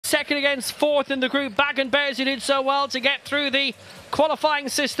second against fourth in the group. Bakken Bears, who did so well to get through the qualifying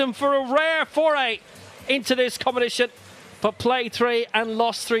system for a rare foray into this competition, but played 3 and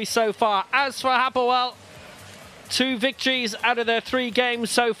lost 3 so far. As for Hapoel, 2 victories out of their 3 games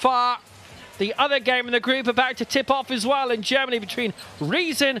so far. The other game in the group about to tip off as well in Germany between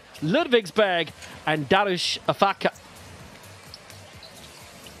Riesen Ludwigsburg and Darush Afaka.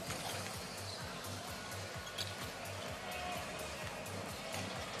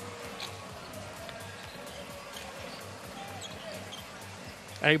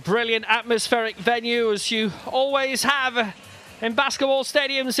 A brilliant atmospheric venue, as you always have in basketball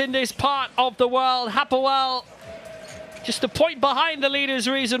stadiums in this part of the world. Hapoel just a point behind the leaders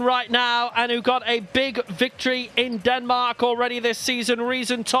Riesen right now, and who got a big victory in Denmark already this season.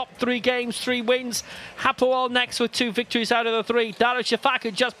 Riesen top 3 games, 3 wins. Hapoel next with 2 victories out of the 3. Darush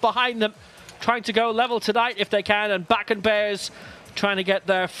Afaka just behind them, trying to go level tonight if they can, and Bakken Bears trying to get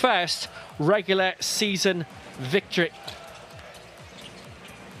their first regular season victory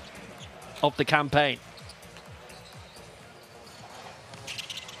of the campaign.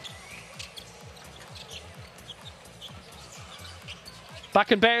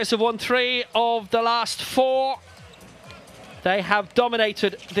 Bakken Bears have won 3 of the last 4. They have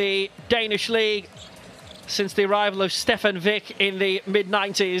dominated the Danish league since the arrival of Stefan Vick in the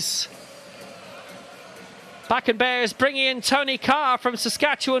mid-90s. Bakken Bears bringing in Tony Carr from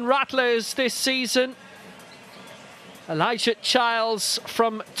Saskatchewan Rattlers this season. Elijah Childs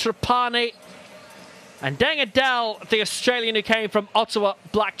from Trapani, and Deng Adele, the Australian who came from Ottawa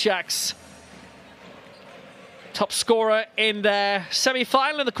Blackjacks. Top scorer in their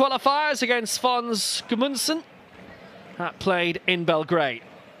semi-final in the qualifiers against Fons Gudmundsson. That played in Belgrade.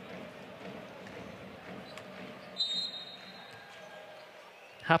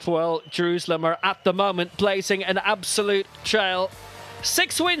 Hapoel Jerusalem are at the moment blazing an absolute trail.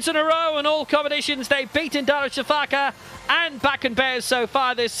 6 wins in a row in all competitions. They've beaten Darush Afaka and Bakken Bears so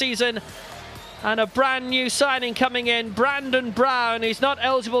far this season. And a brand new signing coming in, Brandon Brown. He's not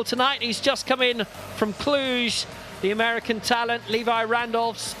eligible tonight. He's just come in from Cluj. The American talent, Levi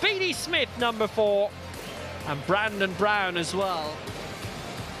Randolph, Speedy Smith, number 4, and Brandon Brown as well.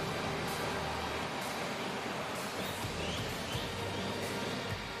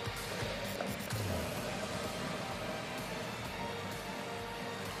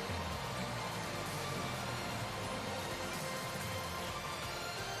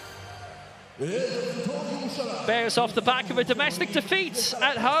 Bears off the back of a domestic defeat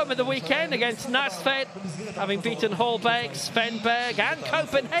at home at the weekend against Næstved, having beaten Holbæk, Svendborg and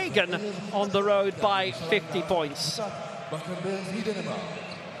Copenhagen on the road by 50 points.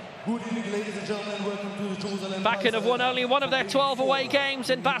 Bakken have won only 1 of their 12 away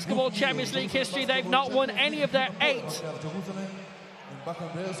games in Basketball Champions League history. They've not won any of their 8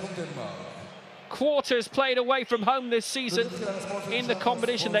 quarters played away from home this season in the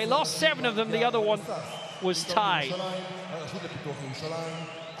competition. They lost 7 of them, the other one was tied. In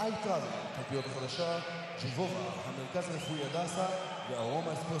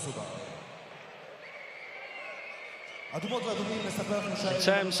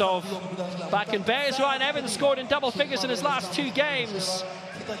terms of Bakken Bears, Ryan Evans scored in double figures in his last 2 games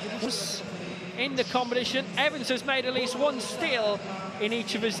in the competition. Evans has made at least 1 steal in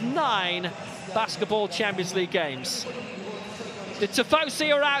each of his 9 Basketball Champions League games. The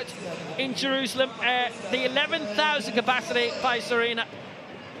Tifosi are out in Jerusalem, the 11,000 capacity Pais Arena,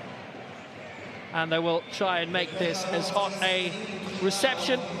 and they will try and make this as hot a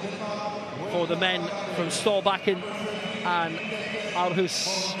reception for the men from Stolbakken and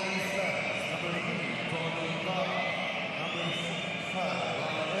Aarhus.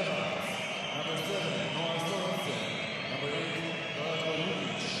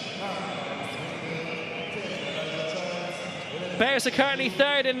 Bears are currently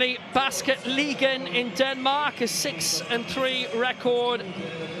 3rd in the Basket League in Denmark, a 6-3 record,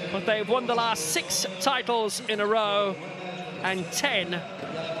 but they've won the last 6 titles in a row and 10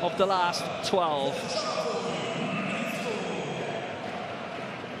 of the last 12.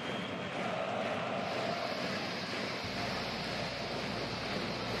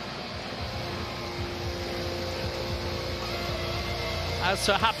 As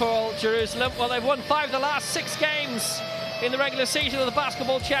for Hapoel Jerusalem, well, they've won 5 of the last 6 games in the regular season of the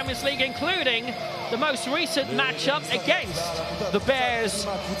Basketball Champions League, including the most recent matchup against the Bears,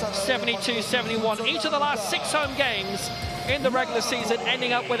 72-71. Each of the last 6 home games in the regular season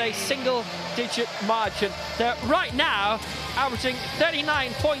ending up with a single-digit margin. They're right now averaging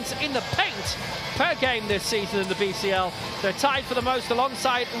 39 points in the paint per game this season in the BCL. They're tied for the most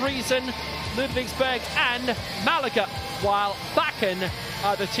alongside Riesen, Ludwigsburg and Malaga, while Bakken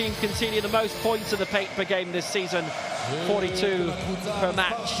are the team conceding the most points in the paint per game this season, 42 per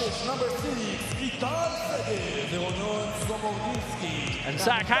match. And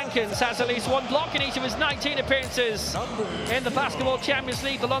Zach Hankins has at least one block in each of his 19 appearances in the Basketball Champions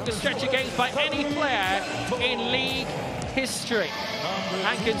League, the longest stretch of games by any player in league history.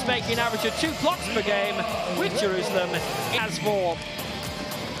 Hankins making an average of 2 blocks per game with Jerusalem as for,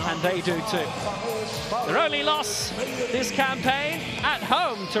 and they do too. Their only loss this campaign at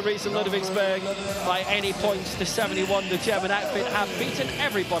home to Riesen Ludwigsburg by any points to 71. The German outfit have beaten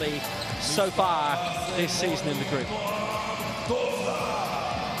everybody so far this season in the group.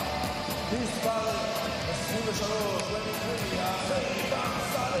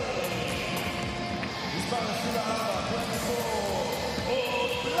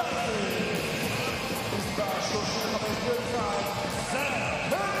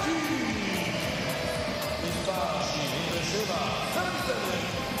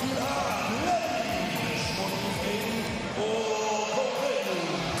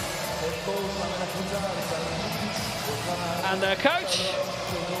 And their coach,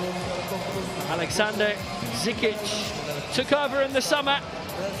 Alexander Zikic, took over in the summer.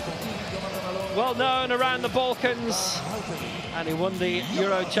 Well known around the Balkans, and he won the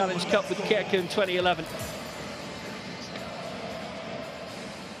Euro Challenge Cup with Kirk in 2011.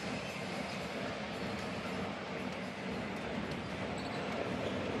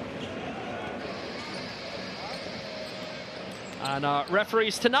 And our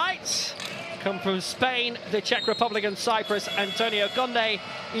referees tonight come from Spain, the Czech Republic and Cyprus: Antonio Conde,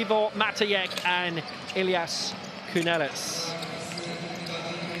 Ivo Matejek and Ilias Kunelis.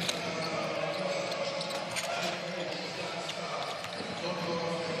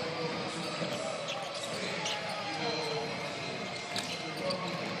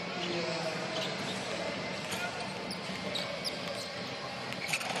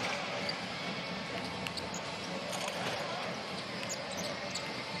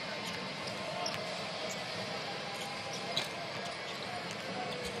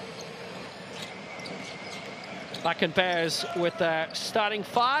 Bakken Bears with their starting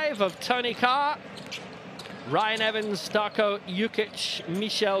 5 of Tony Carr, Ryan Evans, Darko Jukic,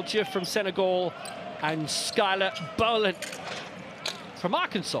 Michel Diouf from Senegal, and Skylar Boland from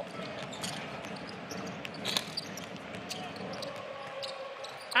Arkansas.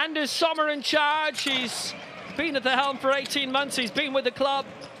 Anders Sommer in charge. He's been at the helm for 18 months. He's been with the club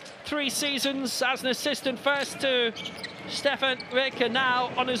 3 seasons as an assistant, first to Stefan Wick, and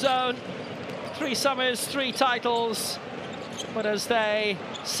now on his own. 3 summers, 3 titles, but as they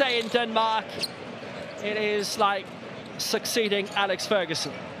say in Denmark, it is like succeeding Alex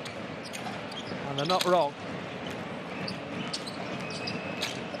Ferguson. And they're not wrong.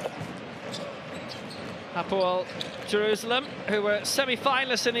 Hapoel Jerusalem, who were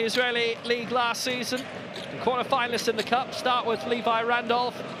semi-finalists in the Israeli League last season, and quarter-finalists in the Cup, start with Levi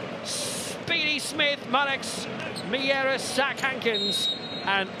Randolph, Speedy Smith, Manex, Mieres, Zach Hankins,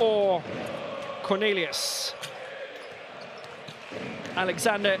 and Orr Cornelius.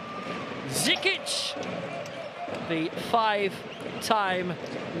 Alexander Zikic, the 5-time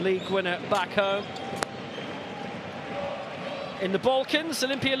league winner back home. In the Balkans,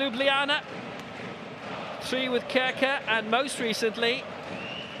 Olimpia Ljubljana, 3 with Kirke, and most recently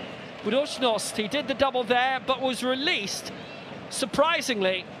Budućnost. He did the double there, but was released,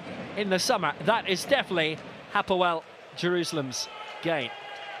 surprisingly, in the summer. That is definitely Hapoel Jerusalem's gain.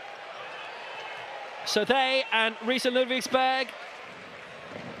 So they and Riesen Ludwigsburg,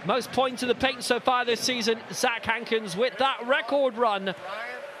 most points in the paint so far this season. Zach Hankins with that record run. Ryan,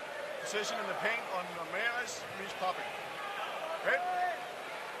 position in the paint on Maris, reach popping. Okay?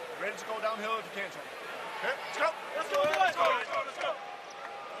 Ready to go downhill if you can, Tony. Okay, let's go. Let's go, let's go, let's go, let's go.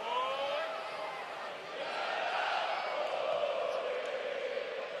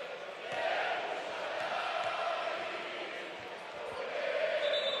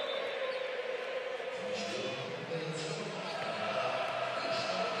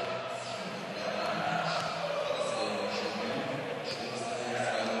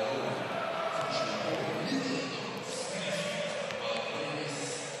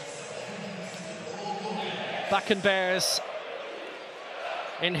 Bakken Bears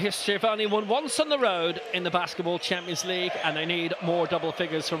in history have only won once on the road in the Basketball Champions League, and they need more double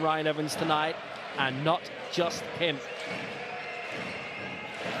figures from Ryan Evans tonight, and not just him.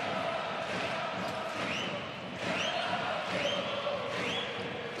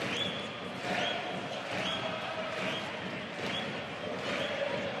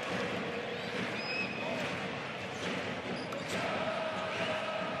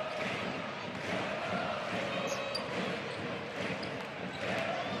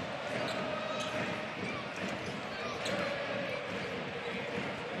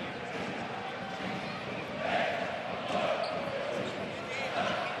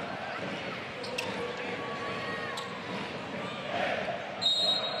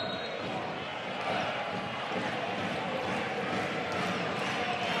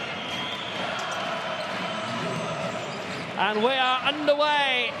 And we are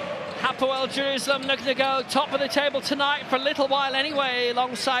underway. Hapoel Jerusalem looking to go top of the table tonight for a little while anyway,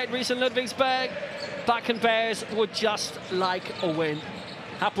 alongside Riesen Ludwigsburg. Bakken Bears would just like a win.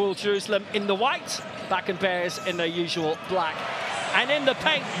 Hapoel Jerusalem in the white, Bakken Bears in their usual black. And in the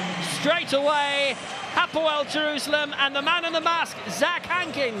paint, straight away, Hapoel Jerusalem, and the man in the mask, Zach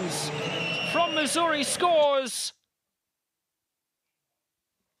Hankins from Missouri, scores.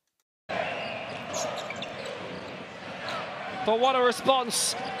 But what a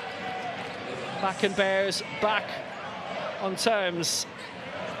response. Bakken Bears back on terms.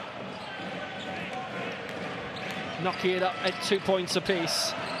 Knocking it up at 2 points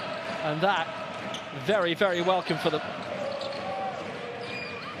apiece. And that, very, very welcome for them.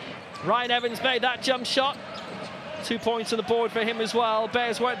 Ryan Evans made that jump shot. 2 points on the board for him as well.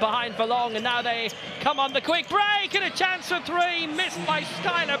 Bears weren't behind for long, and now they come on the quick break, and a chance for three, missed by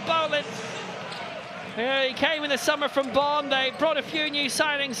Skylar Boland. He came in the summer from Bonn. They brought a few new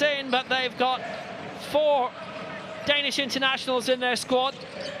signings in, but they've got 4 Danish internationals in their squad.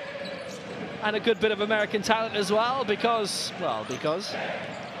 And a good bit of American talent as well, because...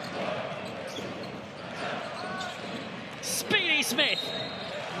 Speedy Smith,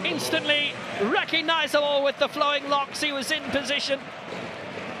 instantly recognisable with the flowing locks. He was in position.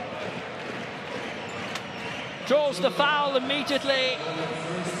 Draws the foul immediately.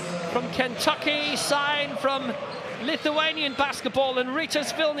 From Kentucky, signed from Lithuanian basketball, and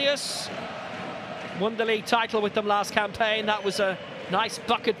Rytas Vilnius won the league title with them last campaign. That was a nice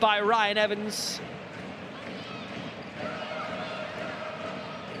bucket by Ryan Evans.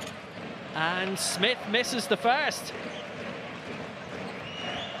 And Smith misses the first.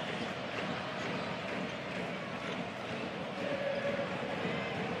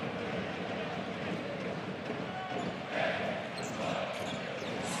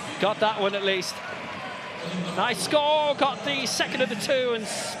 Got that one at least. Nice score, got the second of the two, and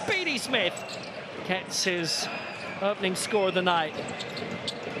Speedy Smith gets his opening score of the night.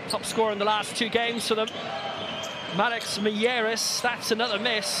 Top scorer in the last 2 games for them. Mareks Mieres, that's another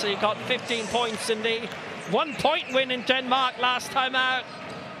miss. He got 15 points in the 1-point win in Denmark last time out.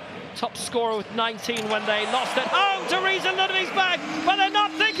 Top scorer with 19 when they lost at home to Riesen Ludwigsburg, but they're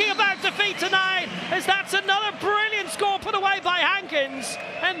not thinking about defeat tonight, as that's another brilliant score put away by Hankins,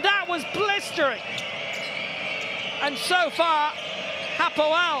 and that was blistering. And so far,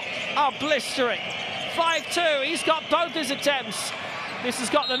 Hapoel are blistering. 5-2, he's got both his attempts. This has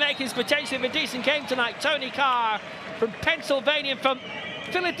got the makings potentially of a decent game tonight. Tony Carr from Pennsylvania, from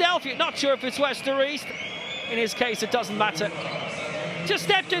Philadelphia, not sure if it's west or east. In his case, it doesn't matter. Just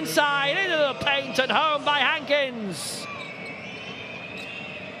stepped inside, into the paint, and home by Hankins.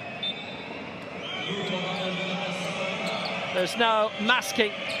 There's no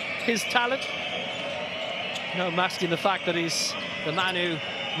masking his talent. No masking the fact that he's the man who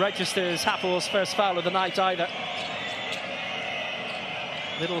registers Hapoel's first foul of the night either.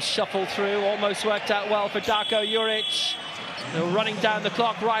 Little shuffle through, almost worked out well for Darko Juric. They're running down the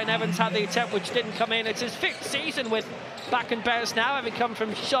clock. Ryan Evans had the attempt which didn't come in. It's his 5th season with Bakken Bears now, having come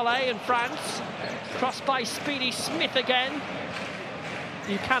from Cholet in France. Crossed by Speedy Smith again.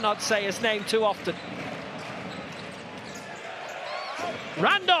 You cannot say his name too often.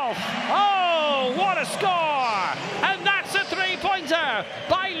 Randolph, oh, what a score! And that's a 3-pointer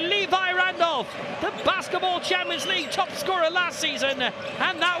by Levi Randolph, the Basketball Champions League top scorer last season.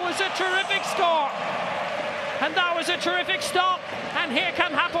 And that was a terrific score. And that was a terrific stop. And here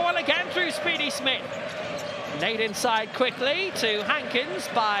come Hapoel again through Speedy Smith. Laid inside quickly to Hankins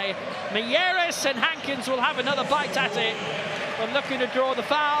by Mieres, and Hankins will have another bite at it. But looking to draw the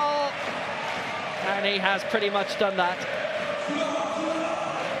foul. And he has pretty much done that.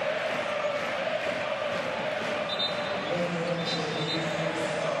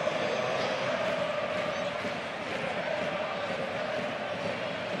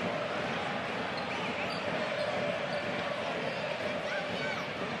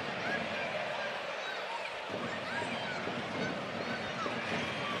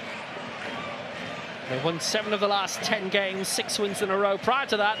 They won 7 of the last 10 games, 6 wins in a row. Prior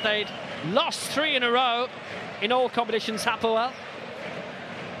to that, they'd lost 3 in a row in all competitions, Hapoel.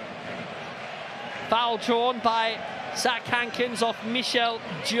 Foul drawn by Zach Hankins off Michel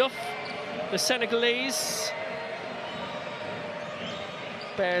Diouf, the Senegalese.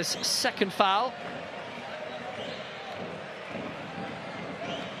 Bears' second foul.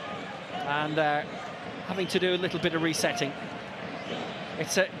 And they're having to do a little bit of resetting.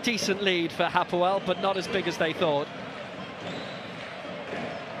 It's a decent lead for Hapoel, but not as big as they thought.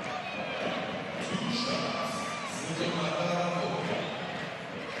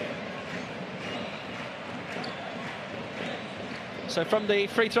 So from the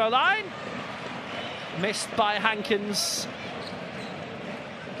free throw line, missed by Hankins.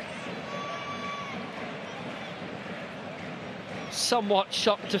 Somewhat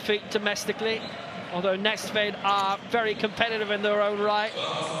shocked defeat domestically, although Nestved are very competitive in their own right.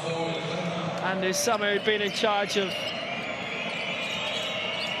 And there's someone who'd been in charge of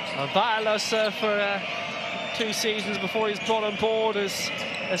Vaialosa for 2 seasons before he's brought on board as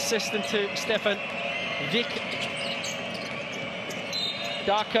assistant to Stefan Vik.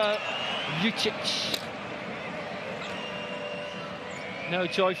 Darko Jucic. No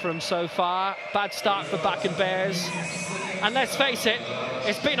joy for him so far. Bad start for Bakken Bears. And let's face it,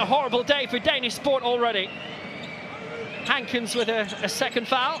 it's been a horrible day for Danish sport already. Hankins with a second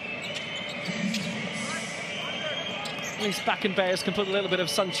foul. At least Bakken Bears can put a little bit of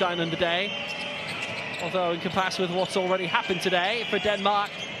sunshine in the day. Although in comparison with what's already happened today for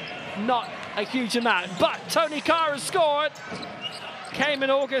Denmark, not a huge amount. But Tony Carr has scored. Came in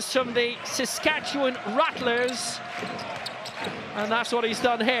August from the Saskatchewan Rattlers. And that's what he's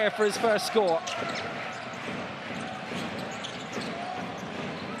done here for his first score.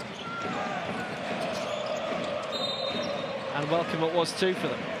 And welcome it was too for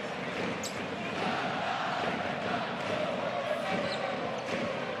them.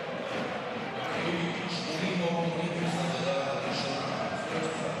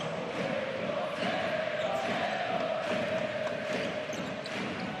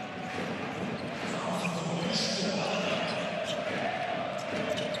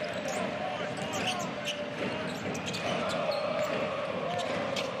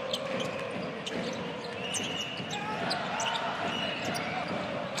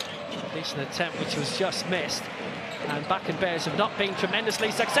 Decent attempt which was just missed, and Bakken Bears have not been tremendously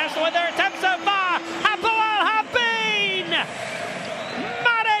successful in their attempts so far. Hapoel have been!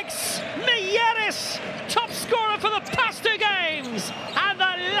 Maddox Mieres, top scorer for the past 2 games, and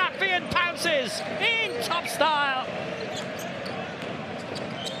the Latvian pounces in top style.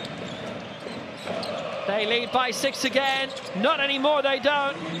 They lead by 6 again. Not anymore, they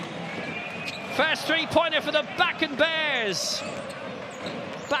don't. First 3-pointer for the Bakken Bears.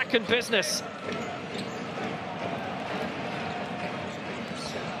 Back in business.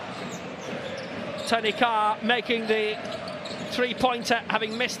 Tony Carr making the 3-pointer,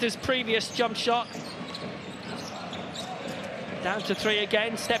 having missed his previous jump shot. Down to 3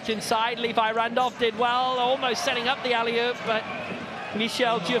 again, stepped inside. Levi Randolph did well, almost setting up the alley-oop, but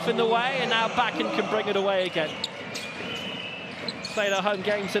Michel Diouf in the way, and now Bakken can bring it away again. Played their home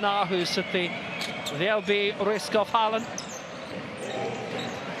games in Aarhus at the LB Riskov-Hallen.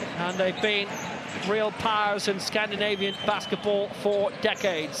 And they've been real powers in Scandinavian basketball for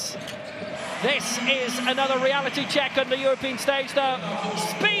decades. This is another reality check on the European stage, though.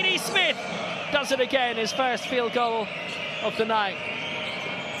 Speedy Smith does it again, his first field goal of the night.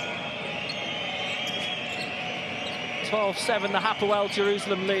 12-7, the Hapoel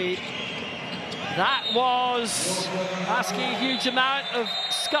Jerusalem lead. That was asking a huge amount of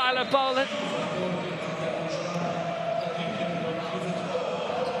Skylar Boland.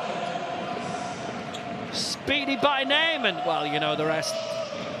 Speedy by name, and well, you know the rest.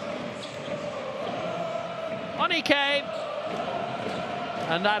 On he came,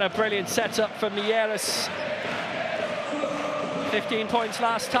 and that a brilliant setup from Mieres. 15 points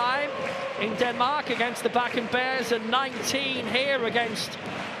last time in Denmark against the Bakken Bears, and 19 here against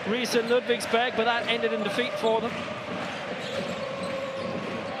Riesa Ludwigsburg, but that ended in defeat for them.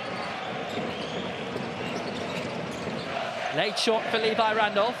 Late shot for Levi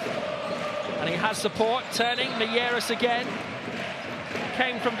Randolph. And he has support, turning Mieres again.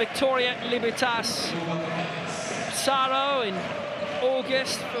 Came from Victoria Libertas Saro in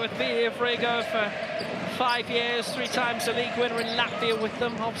August with Via Vrego for 5 years, 3 times a league winner in Latvia with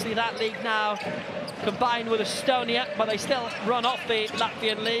them. Obviously that league now combined with Estonia, but they still run off the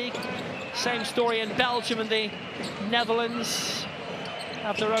Latvian league. Same story in Belgium and the Netherlands.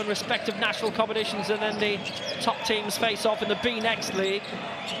 Have their own respective national competitions, and then the top teams face off in the B-Next league.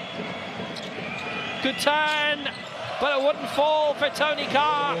 Good turn, but it wouldn't fall for Tony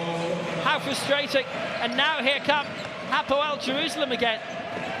Carr. How frustrating. And now here come Hapoel Jerusalem again.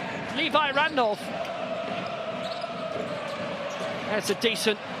 Levi Randolph. That's a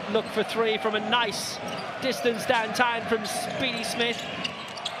decent look for 3 from a nice distance downtown from Speedy Smith.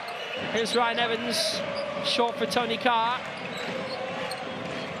 Here's Ryan Evans, short for Tony Carr.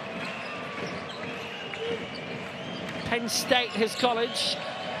 Penn State, his college.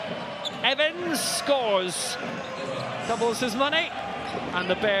 Evans scores, doubles his money, and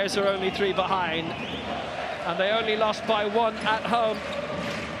the Bears are only 3 behind, and they only lost by 1 at home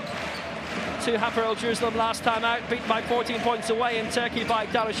to Hapoel Jerusalem last time out, beaten by 14 points away in Turkey by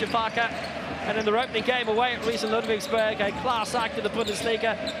Darüşşafaka. And in their opening game away at Riesen Ludwigsburg, a class act in the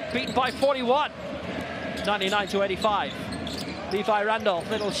Bundesliga, beaten by 41, 99-85. Levi Randolph,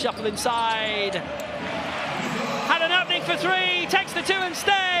 little shuffle inside. Had an opening for three, takes the two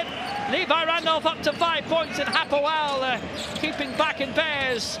instead. Levi Randolph up to 5 points, and Hapoel keeping Bakken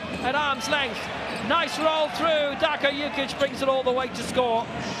Bears at arm's length. Nice roll through. Darko Jukic brings it all the way to score.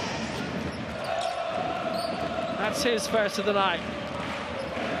 That's his first of the night.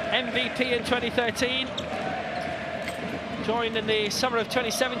 MVP in 2013. Joined in the summer of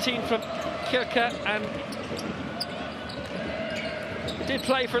 2017 from Kirke, and did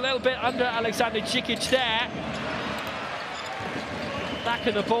play for a little bit under Alexander Djikic there. Back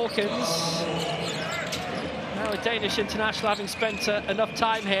in the Balkans. Now a Danish international, having spent enough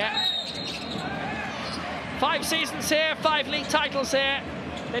time here. 5 seasons here, 5 league titles here.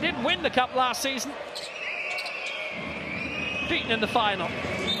 They didn't win the cup last season. Beaten in the final.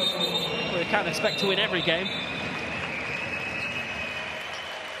 We can't expect to win every game.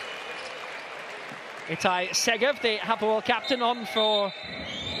 Itai Segev, the Hapoel captain, on for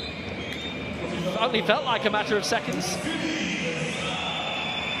only felt like a matter of seconds.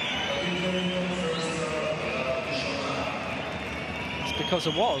 It's because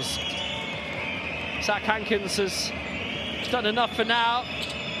it was. Zach Hankins has done enough for now.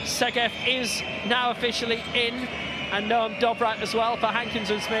 Segev is now officially in, and Noam Dobrat as well for Hankins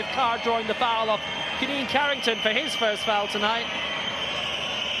and Smith. Carr drawing the foul off Gideon Carrington for his first foul tonight.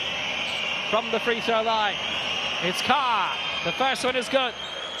 From the free throw line, it's Carr. The first one is good.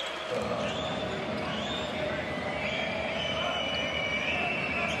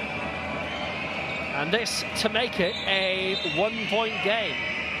 And this to make it a 1-point game.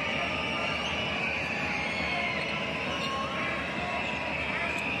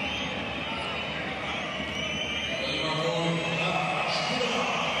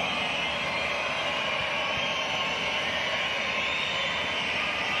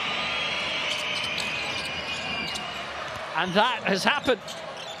 And that has happened.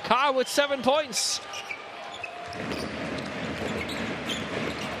 Carr with 7 points.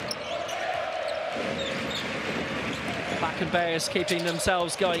 Bakken Bears keeping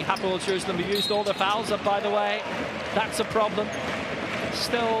themselves going. Hapoel Jerusalem have used all the fouls up, by the way. That's a problem.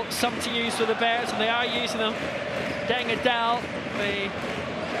 Still some to use for the Bears, and they are using them. Deng Adel, the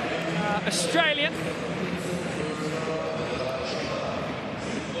Australian.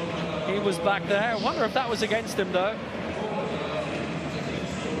 He was back there. I wonder if that was against him, though.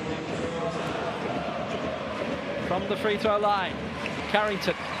 From the free throw line,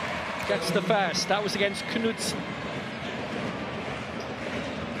 Carrington gets the first. That was against Knudsen.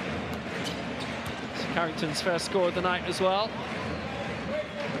 Carrington's first score of the night as well.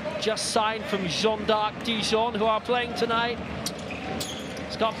 Just signed from Jeanne d'Arc Dijon, who are playing tonight.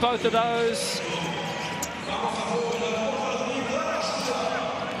 He's got both of those.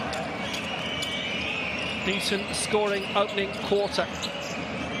 Decent scoring opening quarter.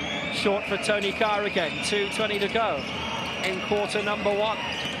 Short for Tony Carr again. 2:20 to go in quarter number 1.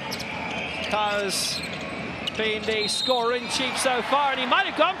 Carr's been the scorer in chief so far, and he might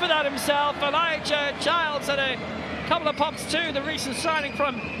have gone for that himself. Elijah Childs had a couple of pops too. The recent signing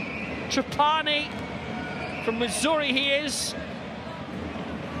from Trapani, from Missouri he is.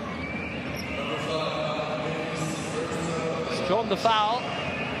 He's drawn the foul,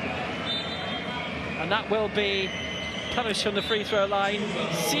 and that will be punished from the free throw line.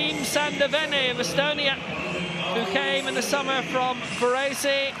 Siim Sandavene of Estonia, who came in the summer from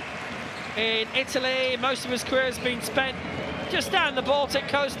Varese in Italy. Most of his career has been spent just down the Baltic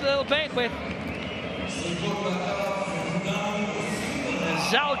coast a little bit with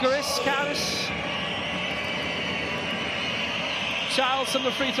Zalgiris Kaunas. Childs from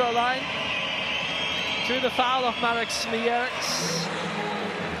the free throw line. Drew the foul off Marek Smijeriks.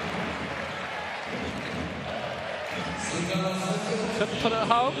 Couldn't put it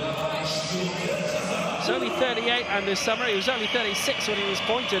home. He's only 38, and this summer he was only 36 when he was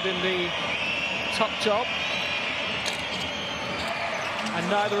pointed in the top job. And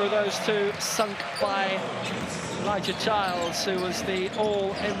neither of those two sunk by Elijah Childs, who was the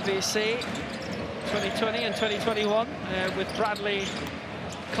All-MVC 2020 and 2021 with Bradley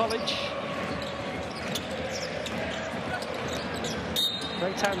College.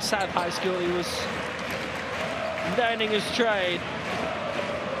 Greytown South High School, he was learning his trade.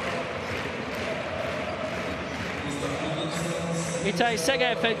 Itai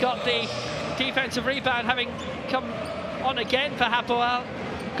Segev had got the defensive rebound, having come on again for Hapoel.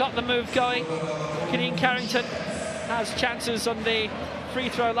 Got the move going. Gideon Carrington has chances on the free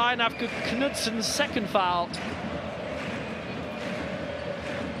throw line after Knudsen's second foul.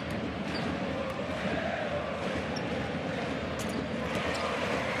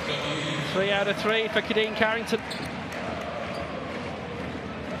 3 out of 3 for Kadeen Carrington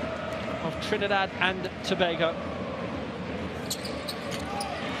of Trinidad and Tobago.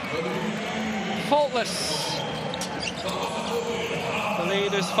 Faultless. The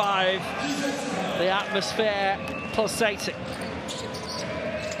lead is 5. The atmosphere pulsating.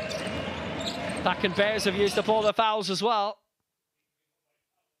 Bakken Bears have used up all the fouls as well.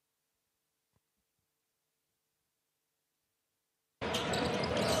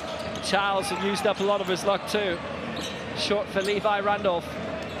 Charles had used up a lot of his luck too. Short for Levi Randolph.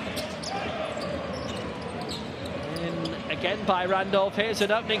 In again by Randolph. Here's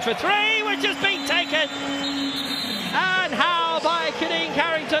an opening for 3, which has been taken. And how by Kadeen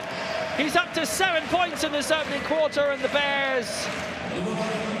Carrington. He's up to 7 points in this opening quarter, and the Bears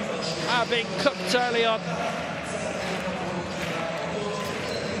are being cooked early on.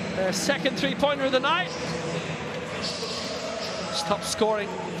 Their second three-pointer of the night. Top scoring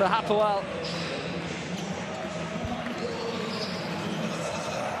for Hapoel.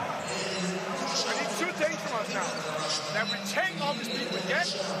 I need 2 things from us now. That we take all the speed we get.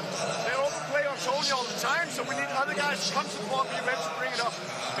 They overplay on Tony all the time, so we need other guys to come to the ball, be ready to bring it up.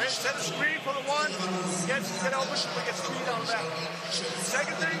 They set a screen for the one, get open so we get speed out of that.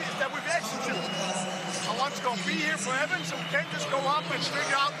 Second thing is that we've executed. I want to go be here for Evans, so we can't just go up and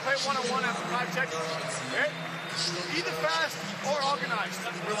figure out and play one-on-one after 5 seconds. Okay? Either fast or organized.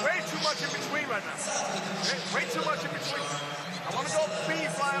 We're way too much in between right now. Okay? Way too much in between. I want to go B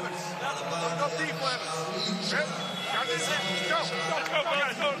for Evans. I want to go D for Evans. Okay? Got this in. Let's go. Let's go,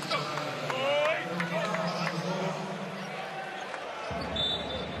 guys. Let's go.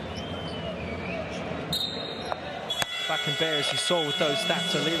 Bakken Bears, you saw with those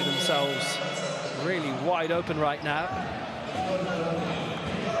stats, are leaving themselves really wide open right now.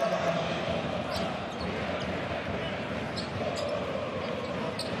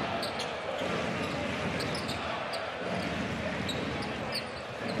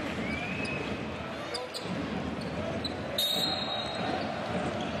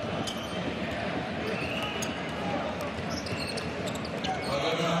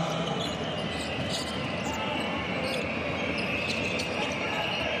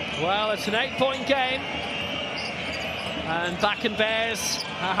 Well, it's an 8-point game, and Bakken Bears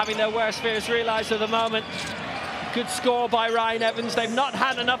are having their worst fears realised at the moment. Good score by Ryan Evans. They've not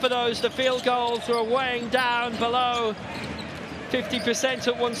had enough of those. The field goals were weighing down below 50%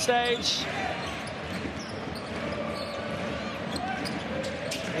 at one stage.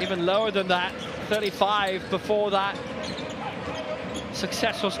 Even lower than that, 35 before that.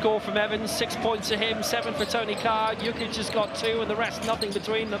 Successful score from Evans, 6 points to him, 7 for Tony Carr. Jukic has got 2 and the rest nothing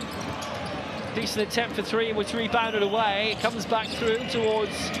between them. Decent attempt for 3, which rebounded away. It comes back through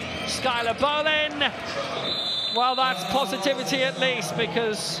towards Skylar Bolin. Well, that's positivity at least,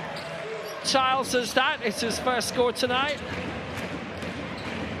 because Childs has that. It's his first score tonight.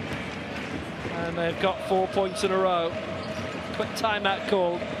 And they've got 4 points in a row. Quick timeout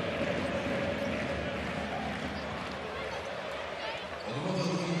called.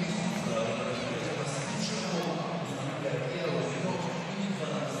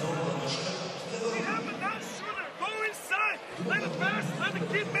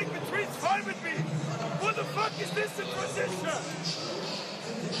 What the fuck is this in transition?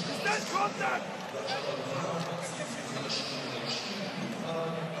 Is that contact?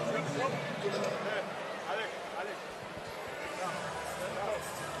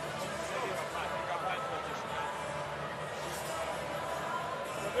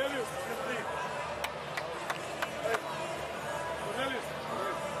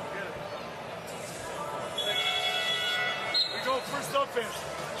 We go first offense.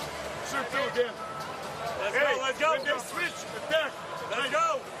 Shoot through again. Let's go. They switch. Attack. Let's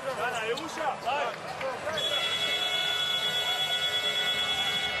go.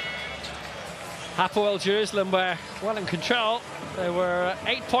 Hapoel Jerusalem were well in control. They were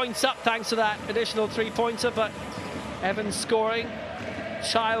 8 points up thanks to that additional 3-pointer, but Evans scoring,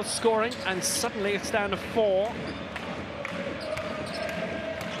 Childs scoring, and suddenly it's down to 4.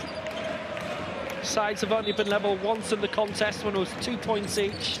 Sides have only been level once in the contest when it was 2 points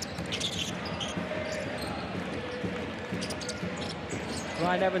each.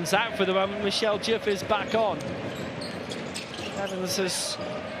 Ryan Evans out for the moment. Michel Jiff is back on. Evans has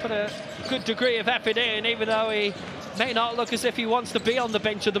put a good degree of effort in, even though he may not look as if he wants to be on the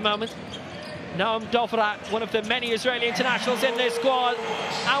bench at the moment. Noam Dovrat, one of the many Israeli internationals in this squad,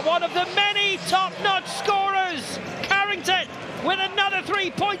 and one of the many top-notch scorers, Carrington. with another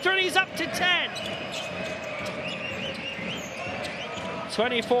three-pointer, and he's up to 10.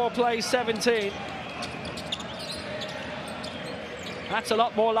 24 plays 17. That's a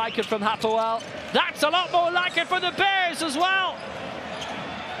lot more like it from Hapoel. That's a lot more like it for the Bears as well.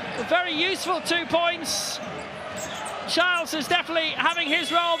 A very useful 2 points. Childs is definitely having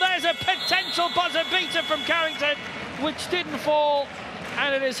his role. There's a potential buzzer beater from Carrington, which didn't fall.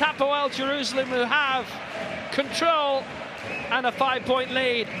 And it is Hapoel Jerusalem who have control and a 5-point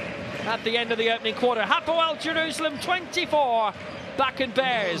lead at the end of the opening quarter. Hapoel Jerusalem 24, Bakken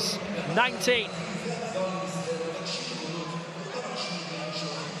Bears 19.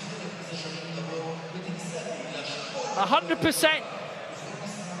 A 100%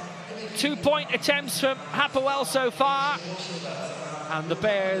 2-point attempts from Hapoel so far, and the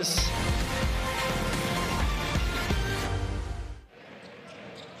Bears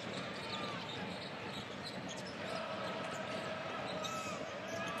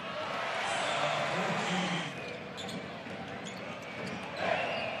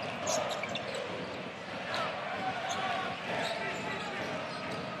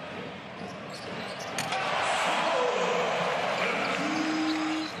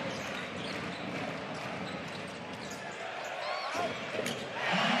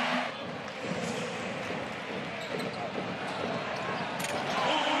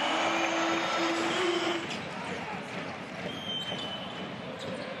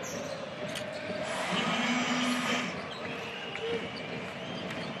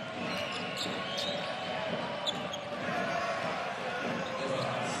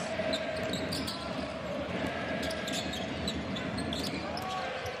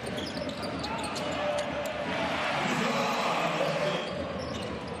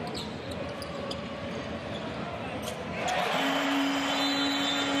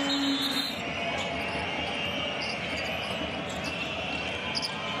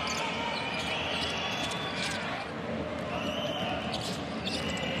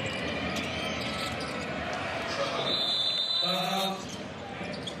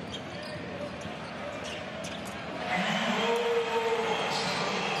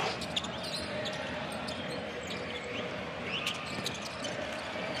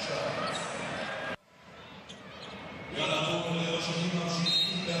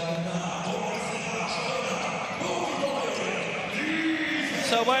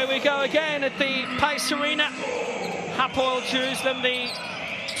So away we go again at the Pace Arena. Hapoel Jerusalem, the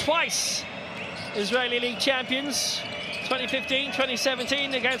twice Israeli League champions, 2015,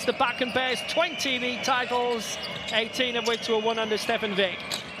 2017 against the Bakken Bears, 20 league titles, 18 of which were won under Stefan Vick.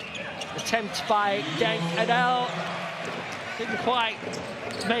 Attempt by Denk Adel, didn't quite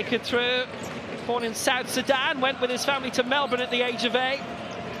make it through. Born in South Sudan, went with his family to Melbourne at the age of 8.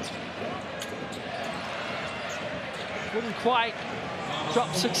 Wouldn't quite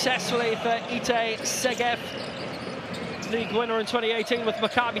drop successfully for Itay Segev, league winner in 2018 with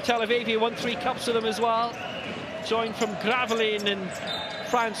Maccabi Tel Aviv. He won 3 cups with them as well. Joined from Gravelines in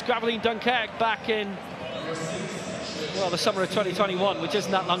France, Gravelines Dunkirk, back in, well, the summer of 2021, which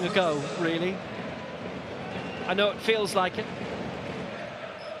isn't that long ago, really. I know it feels like it.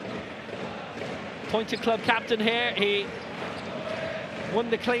 Appointed club captain here. He won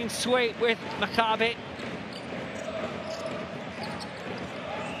the clean sweep with Maccabi.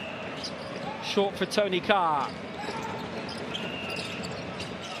 Short for Tony Carr.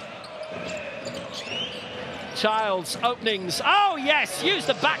 Childs, openings. Oh, yes, used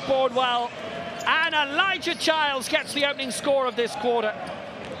the backboard well. And Elijah Childs gets the opening score of this quarter.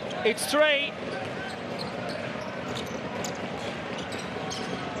 It's 3.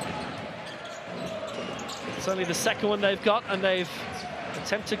 It's only the second one they've got, and they've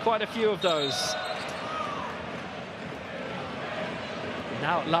attempted quite a few of those.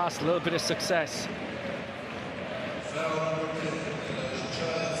 Now at last, a little bit of success.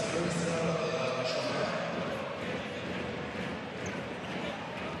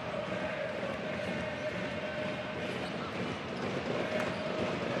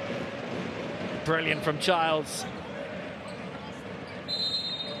 Brilliant from Childs.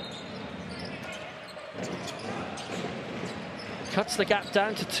 Cuts the gap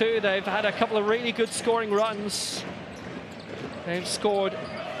down to 2. They've had a couple of really good scoring runs. They've scored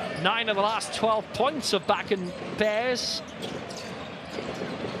 9 of the last 12 points of Bakken Bears.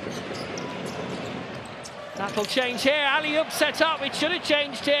 That'll change here. Alley-oop set up. It should have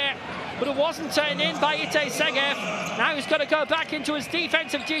changed here, but it wasn't turned in by Itay Segev. Now he's got to go back into his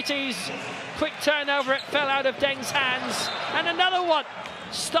defensive duties. Quick turnover. It fell out of Deng's hands. And another one.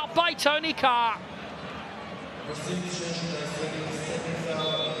 Stopped by Tony Carr.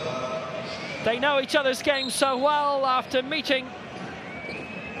 They know each other's games so well after meeting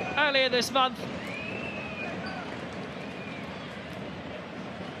earlier this month.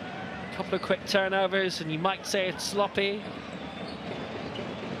 A couple of quick turnovers, and you might say it's sloppy.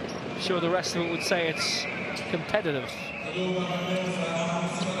 I'm sure the rest of it would say it's competitive. I'm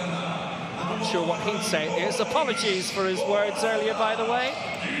not sure what he'd say it is. Apologies for his words earlier, by the way.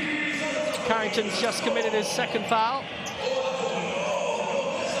 Carrington's just committed his second foul.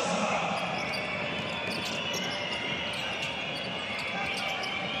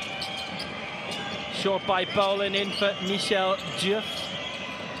 Short by Bolin, in for Michel Diouf.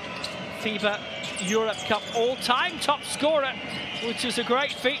 FIBA Europe Cup all-time top scorer, which is a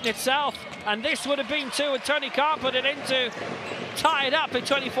great feat in itself. And this would have been too, and Tony Carr put it in to tie it up at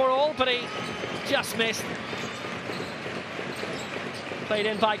 24-all, but he just missed. Played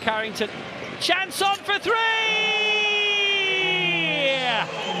in by Carrington. Chance on for three!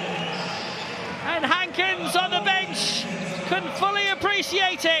 And Hankins on the bench couldn't fully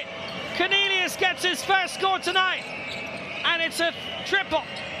appreciate it. Cornelius gets his first score tonight, and it's a triple.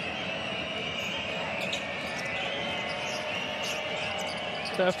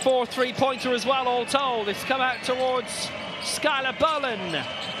 The 4 3-pointer as well, all told. It's come out towards Skylar Bolin.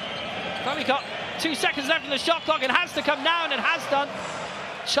 Only got 2 seconds left in the shot clock. It has to come now, and it has done.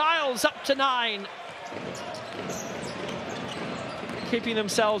 Childs up to 9. Keeping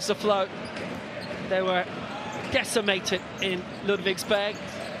themselves afloat. They were decimated in Ludwigsburg.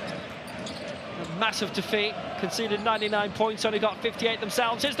 A massive defeat. Conceded 99 points, only got 58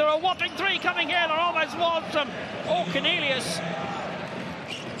 themselves. Is there a whopping 3 coming here? There almost was from Cornelius.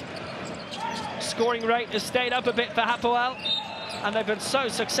 Scoring rate has stayed up a bit for Hapoel, and they've been so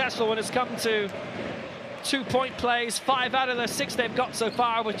successful when it's come to 2-point plays. 5 out of the 6 they've got so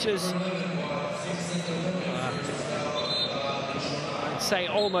far, which is I'd say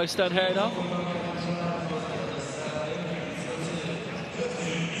almost unheard of.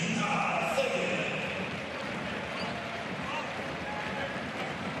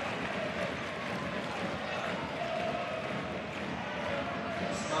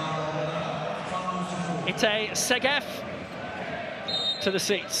 Ite Segef to the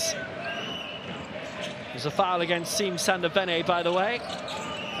seats. There's a foul against Sim Sandavene, by the way.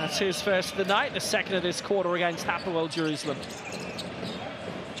 That's his first of the night, the second of this quarter against Hapoel Jerusalem.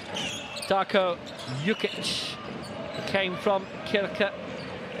 Darko Jukic came from Kirke.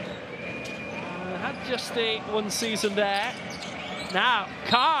 Had just the 1 season there. Now,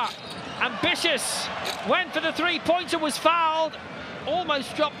 Carr, ambitious, went for the 3-pointer, was fouled.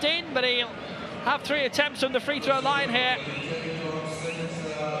 Almost dropped in, but he'll have 3 attempts on the free throw line here.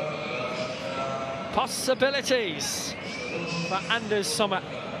 Possibilities for Anders Sommer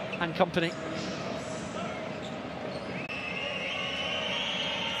and company.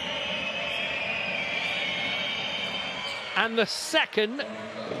 And the second.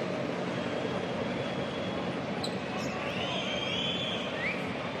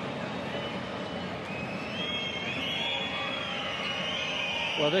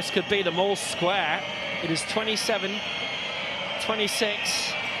 Well, this could be them all square. It is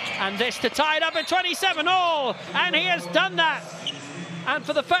 27-26. And this to tie it up at 27-all. And he has done that. And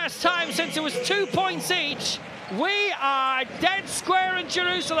for the first time since it was 2 points each, we are dead square in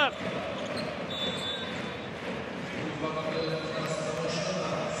Jerusalem.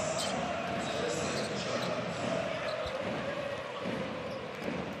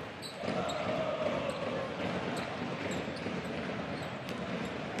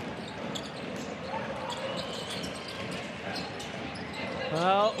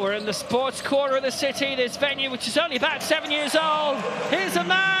 Well, we're in the sports quarter of the city, this venue, which is only about 7 years old. Here's a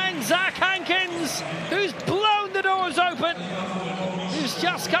man, Zach Hankins, who's blown the doors open, who's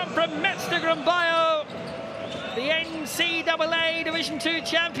just come from Metzger Bio, the NCAA Division II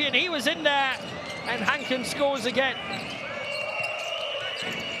champion. He was in there, and Hankins scores again.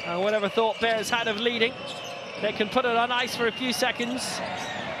 And whatever thought Bears had of leading, they can put it on ice for a few seconds.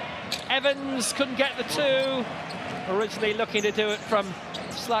 Evans couldn't get the 2. Originally looking to do it from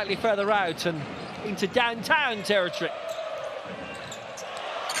slightly further out and into downtown territory.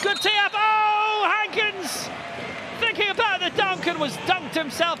 Good tee up. Oh, Hankins thinking about the dunk and was dunked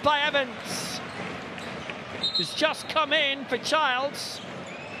himself by Evans, who's just come in for Childs.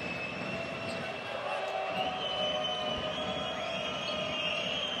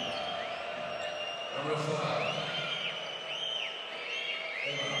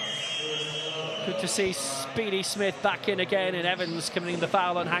 Good to see Speedy Smith back in again, and Evans committing the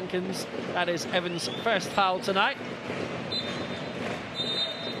foul on Hankins. That is Evans' first foul tonight.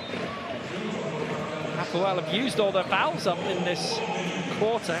 Hapoel have used all their fouls up in this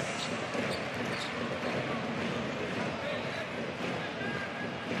quarter.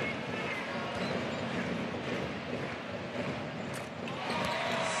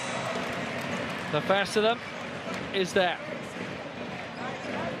 The first of them is there.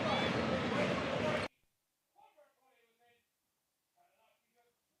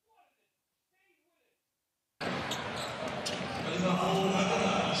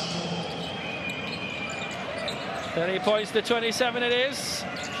 Thirty points to 27 it is.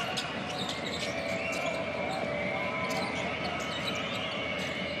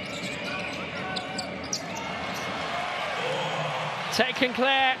 Taken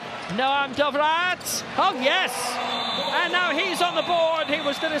clear, Noam Dovrat. Oh yes! And now he's on the board. He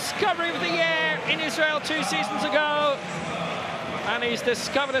was the discovery of the year in Israel 2 seasons ago. And he's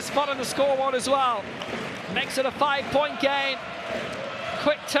discovered a spot on the scoreboard as well. Makes it a 5-point game.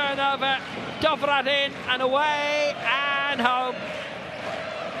 Quick turnover. Dovrat in and away and home.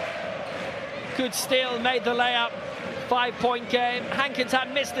 Good steal, made the layup. 5-point game. Hankins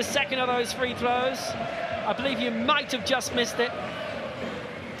had missed the second of those free throws. I believe you might have just missed it.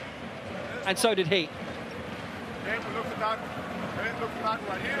 And so did he. Okay, we look at that. Okay, look at that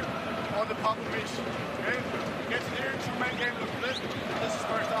right here on the pop piece. Okay, gets it here, two-man game. Look at this. This is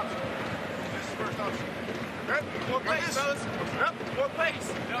first option. This is first option. Okay, more pace, fellas. Yep, more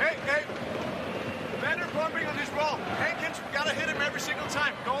pace. Hey, hey. Better bumping on this roll. Hankins, we gotta hit him every single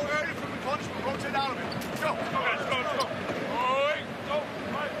time. Go early from the punch, we'll rotate out of it. Let's go. Let's go. Let's go. All right, go.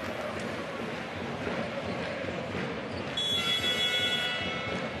 Right.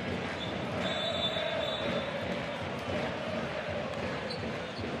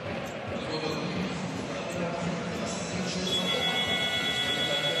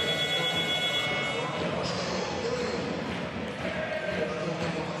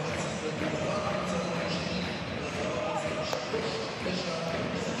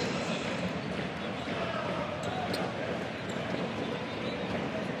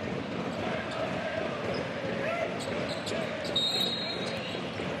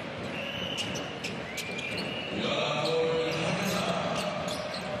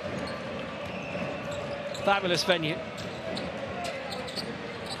 Fabulous venue.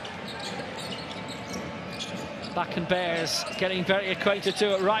 Bakken Bears getting very acquainted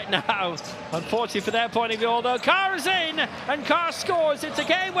to it right now. Unfortunately for their point of view, although Carr is in and Carr scores. It's a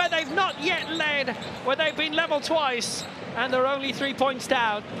game where they've not yet led, where they've been level twice and they're only 3 points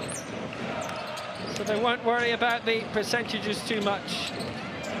down. So they won't worry about the percentages too much.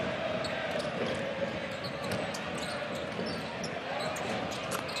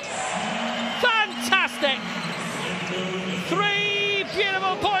 Fantastic! 3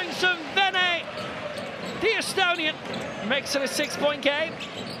 beautiful points from Vene. The Estonian makes it a 6-point game.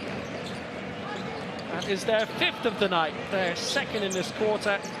 That is their 5th of the night, their 2nd in this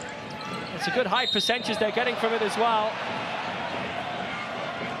quarter. It's a good high percentage they're getting from it as well.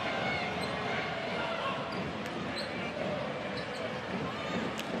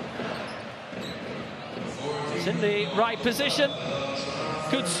 He's in the right position.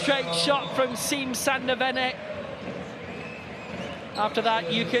 Good straight shot from Sim Sandavene. After that,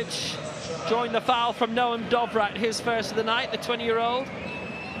 Jukic drawing the foul from Noam Dovrat, his first of the night, the 20-year-old,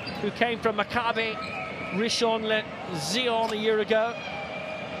 who came from Maccabi Rishon LeZion a year ago.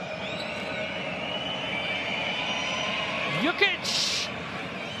 Jukic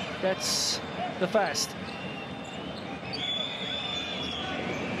gets the first.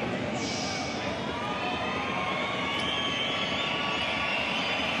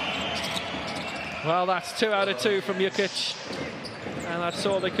 Well, that's 2 out of 2 from Jukic, and that's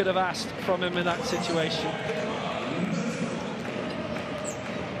all they could have asked from him in that situation.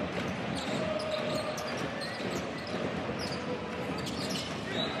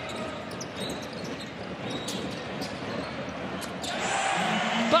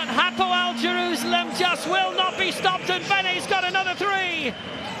 But Hapoel Jerusalem just will not be stopped, and Bene's got another 3.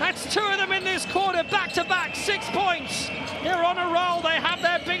 That's 2 of them in this quarter, back-to-back, 6 points. They're on a roll. They have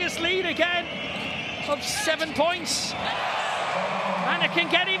their biggest lead again of 7 points. And it can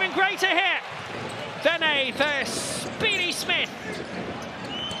get even greater here. Vene for Speedy Smith.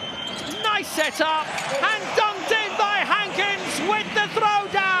 Nice setup, and dunked in by Hankins with the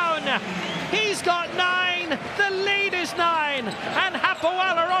throwdown. He's got 9, the lead is 9, and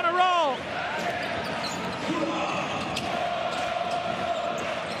Hapoel are on a roll.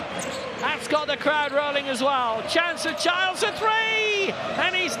 That's got the crowd rolling as well. Chance for Childs a 3,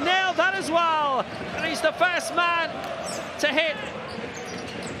 and he's nailed that as well. And he's the first man to hit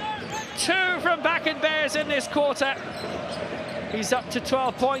 2 from Bakken Bears in this quarter. He's up to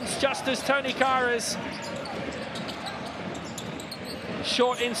 12 points, just as Tony Carr is.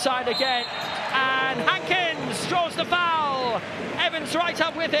 Short inside again, and Hankins draws the foul. Evans right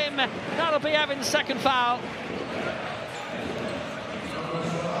up with him. That'll be Evans' second foul.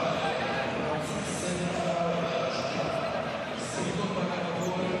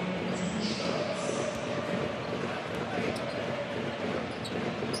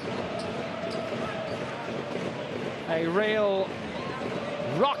 A real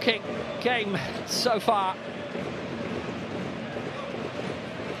rocking game so far.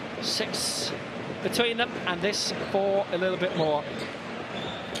 6 between them, and this for a little bit more.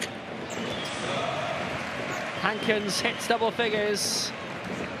 Hankins hits double figures.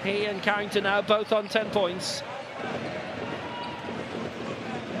 He and Carrington now both on 10 points.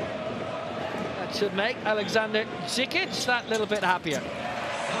 That should make Alexander Zikic that little bit happier.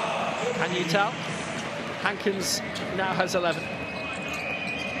 Can you tell? Hankins now has 11.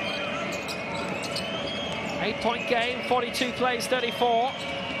 8-point game, 42 plays, 34.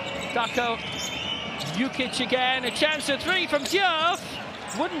 Darko Jukic again, a chance for 3 from Diouf.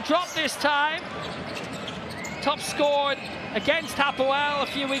 Wouldn't drop this time. Top scored against Hapoel a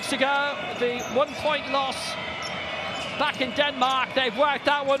few weeks ago. The 1-point loss back in Denmark. They've worked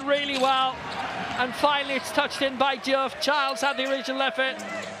that one really well. And finally it's touched in by Diouf. Childs had the original effort.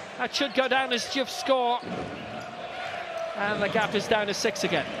 That should go down as Diouf's score. And the gap is down to 6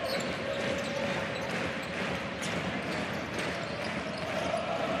 again.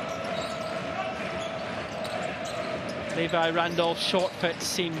 Levi Randolph short for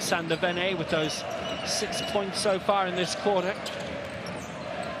Sim Sandavene with those 6 points so far in this quarter.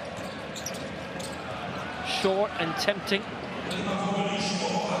 Short and tempting.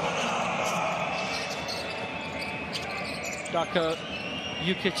 Darko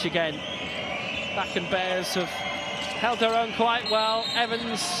Jukic again. Bakken Bears have held their own quite well.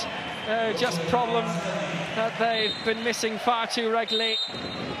 Evans, just problem that they've been missing far too regularly.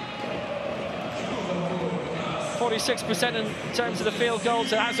 46% in terms of the field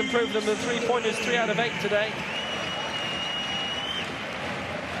goals. It has improved them. The three-pointers, 3 out of 8 today.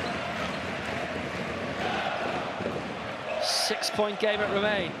 Six-point game it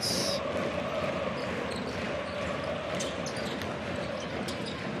remains.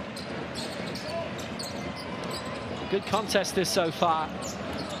 Good contest this so far,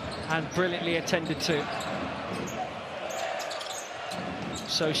 and brilliantly attended to.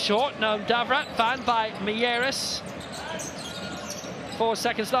 So short, Noam Davrat, found by Mieres. 4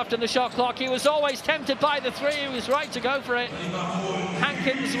 seconds left in the shot clock. He was always tempted by the 3. He was right to go for it.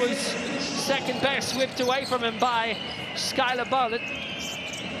 Hankins was second best, whipped away from him by Skylar Boland.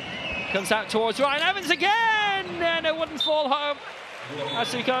 Comes out towards Ryan Evans again, and it wouldn't fall home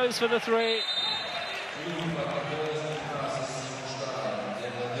as he goes for the 3.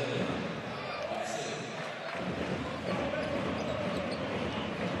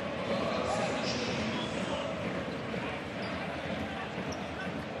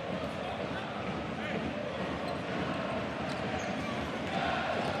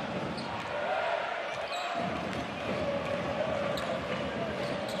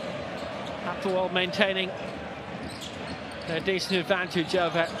 Hapoel maintaining their decent advantage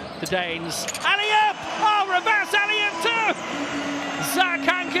over the Danes. Alley-oop! Oh, reverse alley-oop too! Zach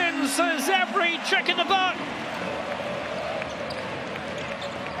Hankins has every trick in the book.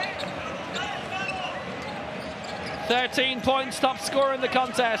 "13 points, top scorer in the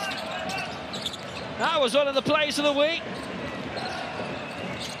contest." That was one of the plays of the week.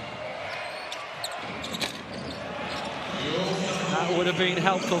 That would have been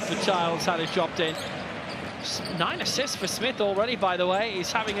helpful for Childs had it dropped in. 9 assists for Smith already, by the way.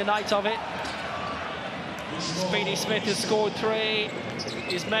 He's having a night of it. Speedy Smith has scored 3.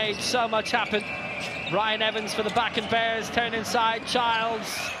 He's made so much happen. Ryan Evans for the Bakken Bears, turn inside.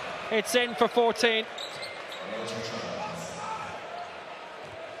 Childs, it's in for 14.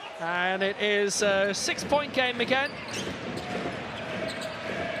 And it is a 6-point game again.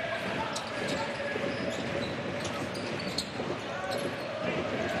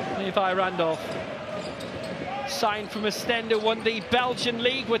 Levi Randolph, signed from Ostende, won the Belgian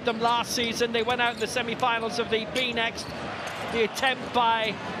league with them last season. They went out in the semi-finals of the B-Next. The attempt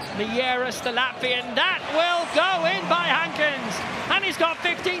by Mieres, the Latvian, that will go in by Hankins, and he's got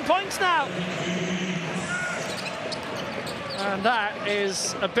 15 points now. And that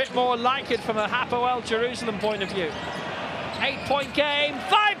is a bit more like it from a Hapoel Jerusalem point of view. 8-point game,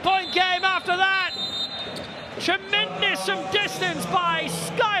 5-point game after that. Tremendous from distance by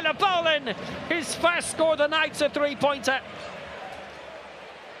Skylar Boland. His first score of the night's a 3-pointer.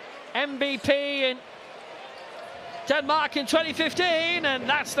 MVP in Denmark in 2015, and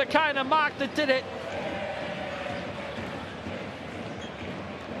that's the kind of mark that did it.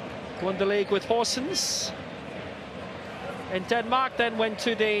 Won the league with Horsens in Denmark, then went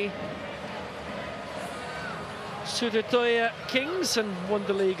to the Södertälje Kings and won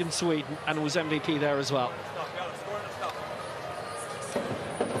the league in Sweden and was MVP there as well.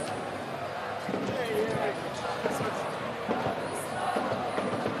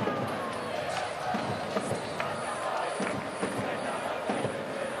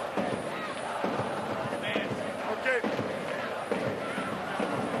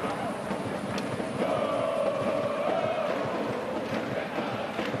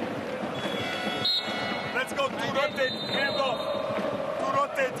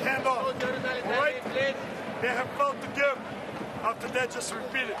 that, just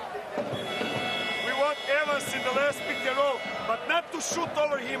repeat it. We want Evans in the last pick and roll, but not to shoot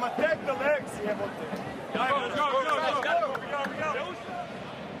over him. Attack the legs. Go.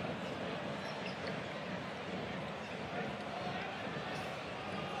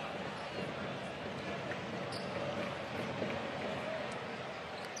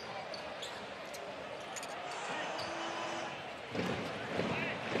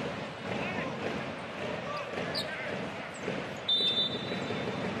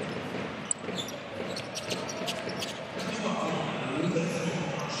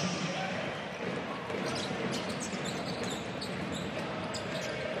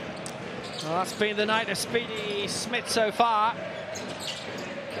 Well, that's been the night of Speedy Smith so far,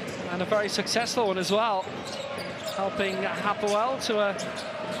 and a very successful one as well, helping Hapoel to a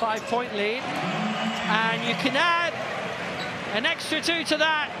 5-point lead. And you can add an extra 2 to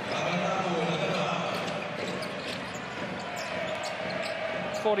that.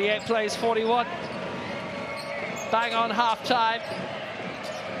 48 plays 41. Bang on half-time.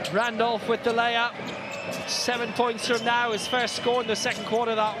 Randolph with the layup. 7 points from now, his first score in the second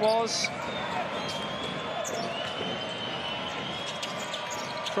quarter, that was.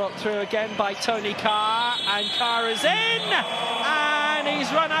 Brought through again by Tony Carr, and Carr is in, and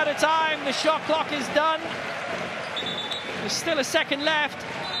he's run out of time. The shot clock is done. There's still a second left.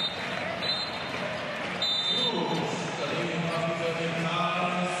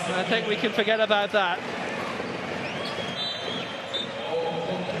 I think we can forget about that.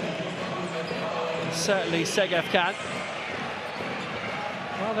 Certainly Segev can.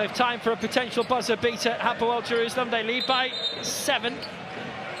 Well, they've time for a potential buzzer beater at Hapoel Jerusalem. They lead by 7.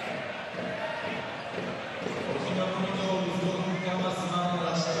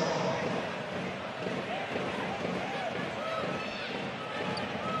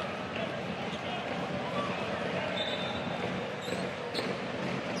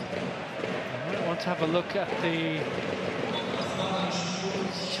 I want to have a look at the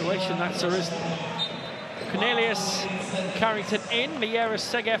situation that's arisen. Cornelius Carrington in, Mieres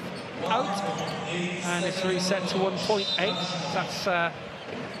Segev out, and it's reset to 1.8. That's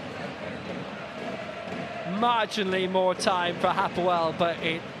marginally more time for Hapoel, but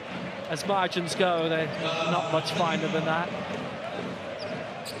as margins go, they're not much finer than that.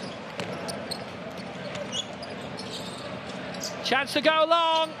 Chance to go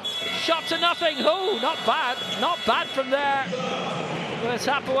long, shot to nothing. Oh, not bad from there. Well, it's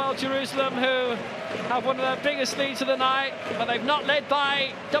Hapoel Jerusalem who have one of their biggest leads of the night, but they've not led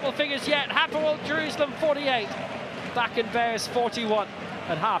by double figures yet. Hapoel Jerusalem 48, Bakken Bears 41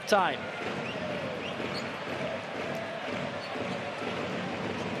 at half-time.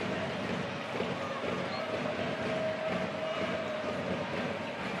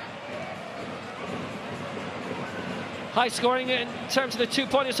 High scoring in terms of the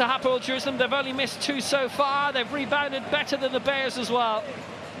 2-pointers to Hapoel Jerusalem. They've only missed 2 so far. They've rebounded better than the Bears as well.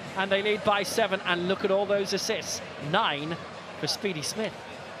 And they lead by 7. And look at all those assists. 9 for Speedy Smith.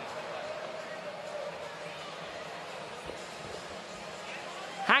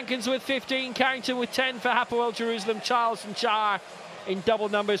 Hankins with 15. Carrington with 10 for Hapoel Jerusalem. Charles and Char in double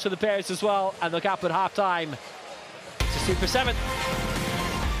numbers for the Bears as well. And the gap at half-time to Super 7.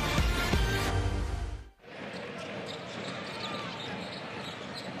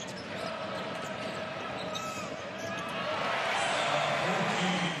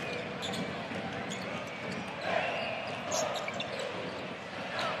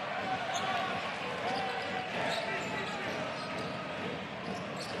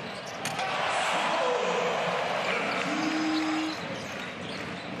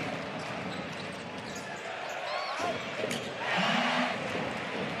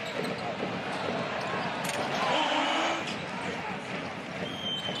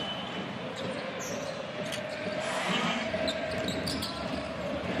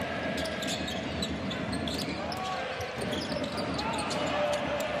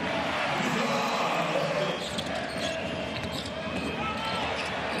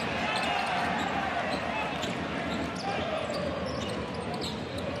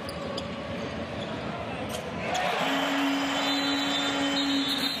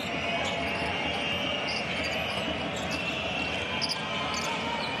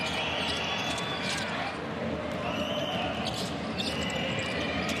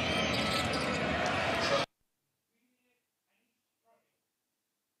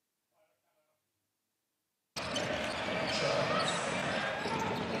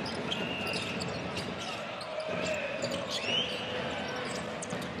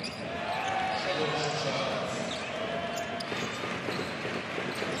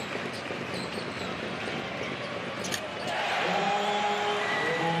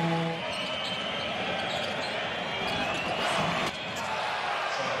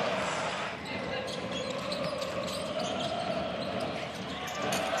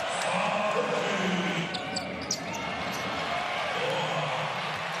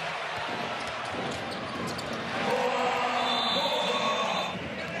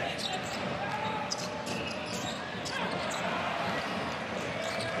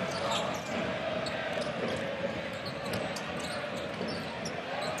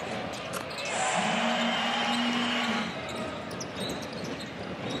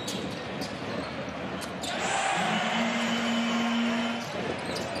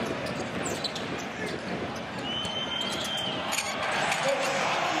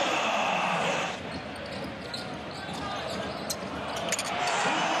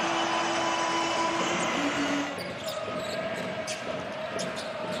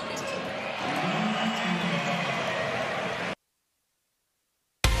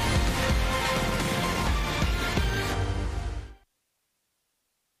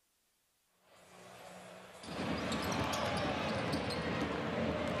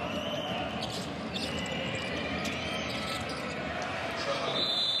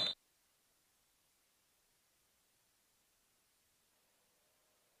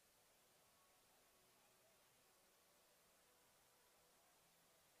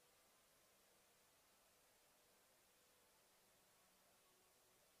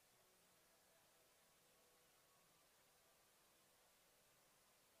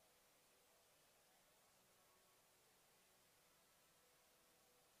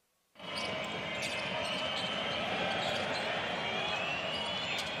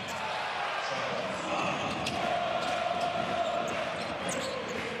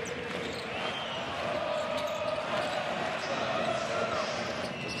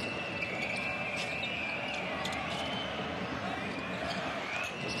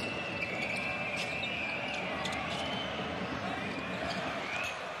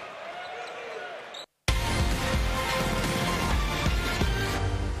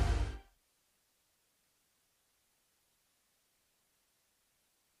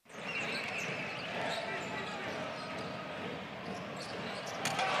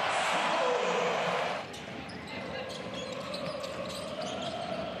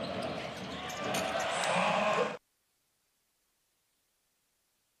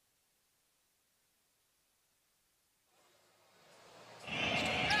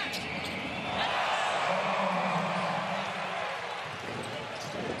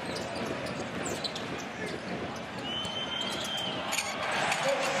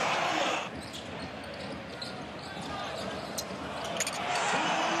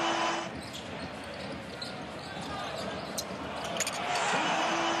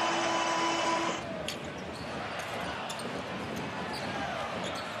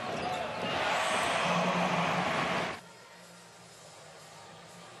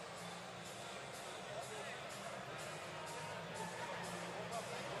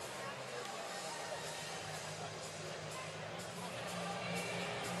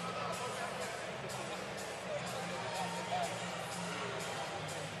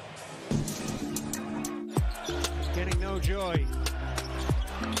 joy.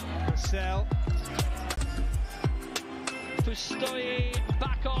 Marcel. Pustoye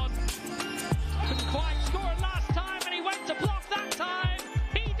back on. Couldn't quite score it last time, and he went to block that time.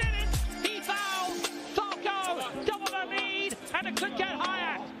 He did it. He fouled. Falco double the lead, and it could get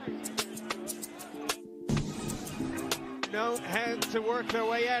higher. Know how to work their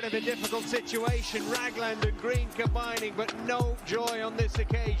way out of a difficult situation. Ragland and Green combining, but no joy on this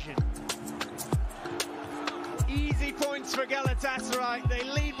occasion. Easy points for Galatasaray. They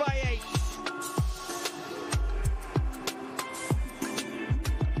lead by 8.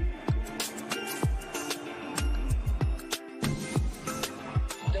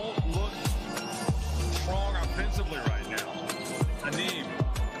 Don't look strong offensively right now. Aneem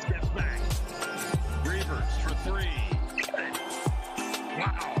steps back. Reavers for 3.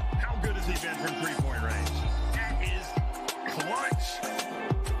 Wow, how good has he been from three-point range? That is clutch.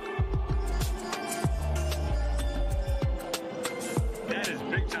 That is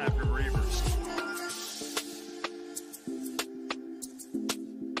big time from Reavers.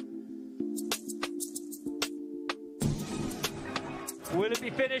 Will it be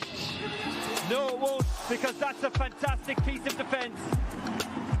finished? No, it won't, because that's a fantastic piece of defence.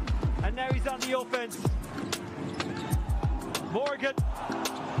 And now he's on the offense. Morgan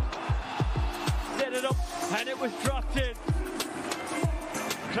set it up, and it was dropped in.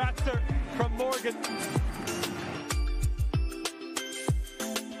 Kratzer from Morgan.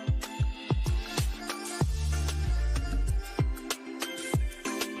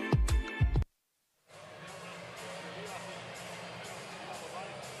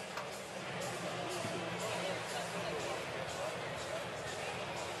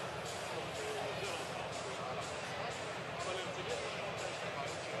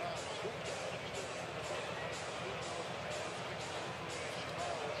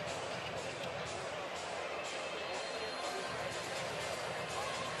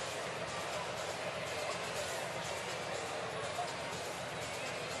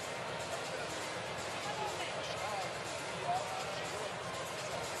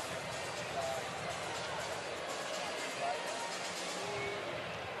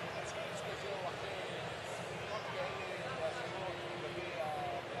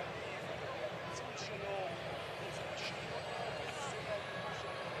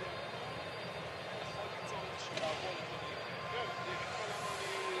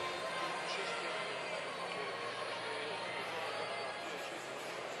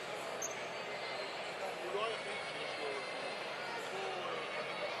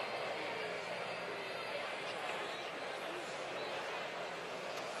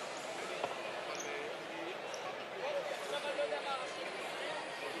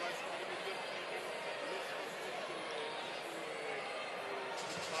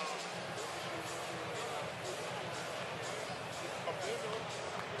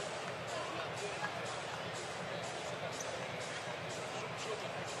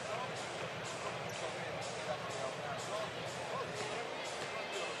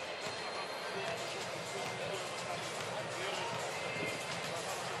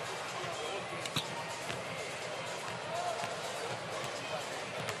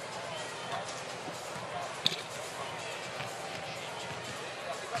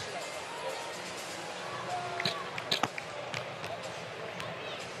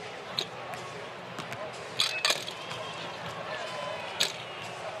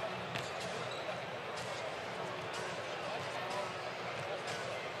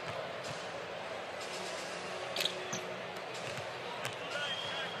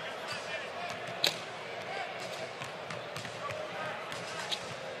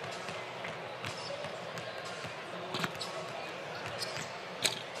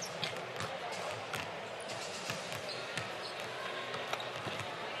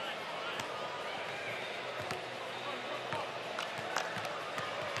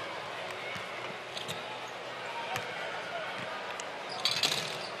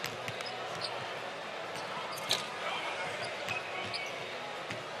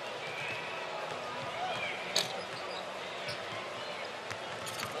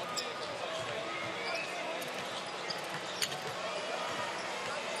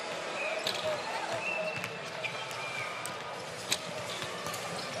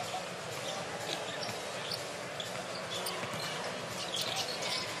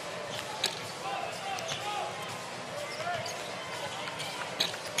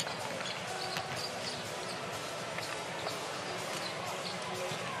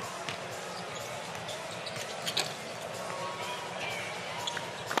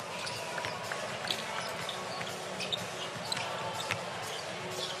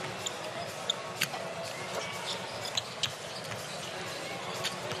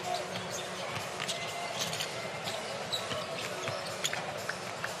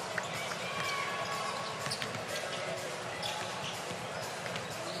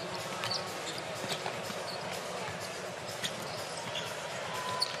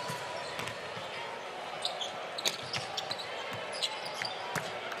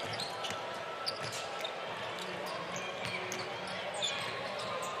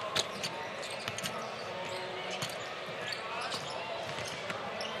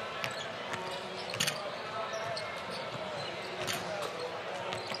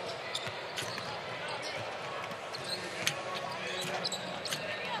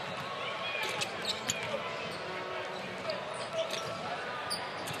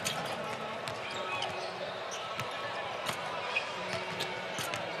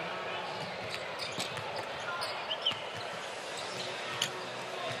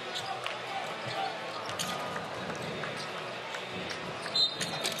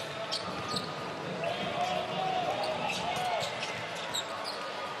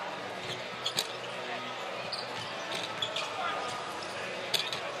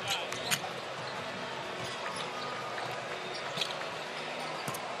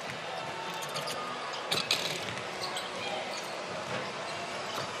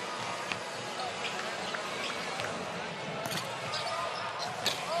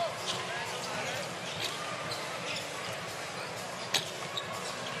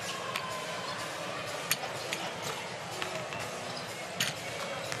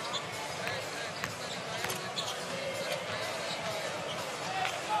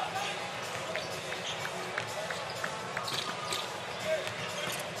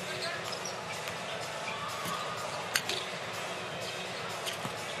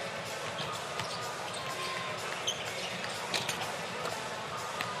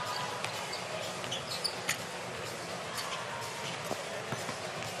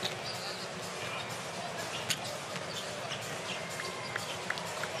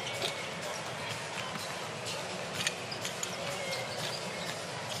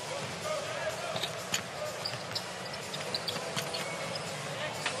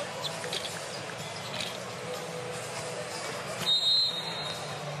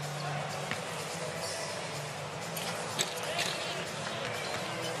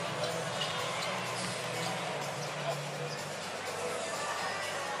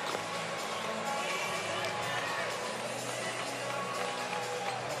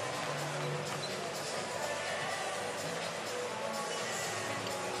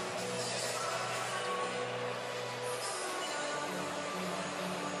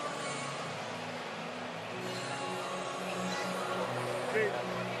 Okay.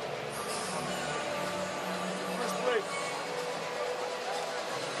 First play.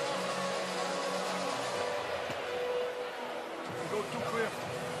 Go too clear.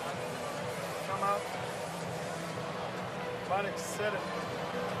 Come out. Bakken set it.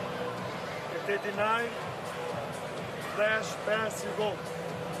 If they deny, flash, pass, you go.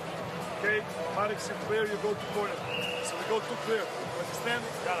 Okay? Bakken is clear, you go to corner. So we go too clear. Understand?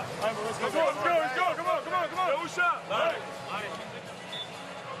 Yeah. All right, let's go. Let's go, let's go. Come on, come on, come on. No shot. All right.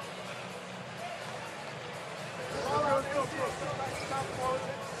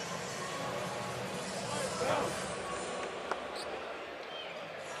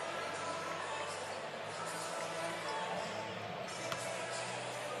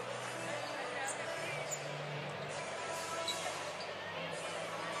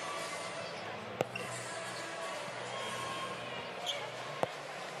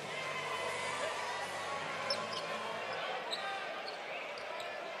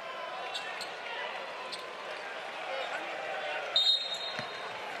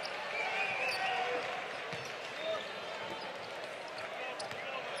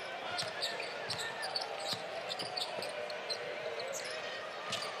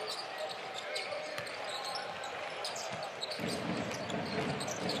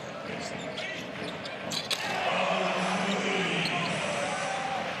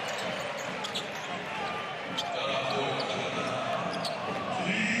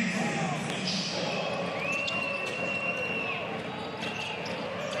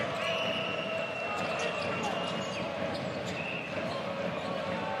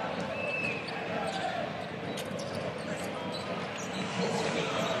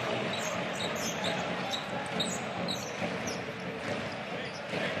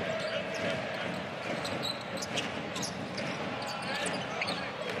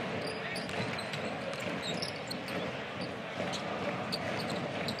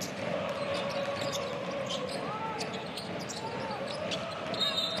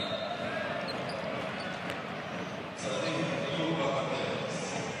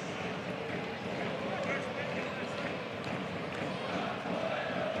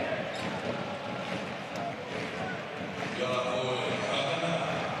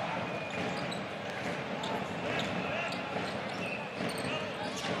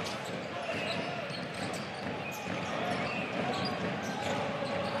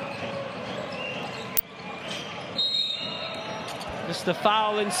 Just the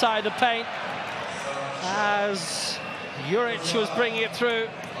foul inside the paint as Juric was bringing it through.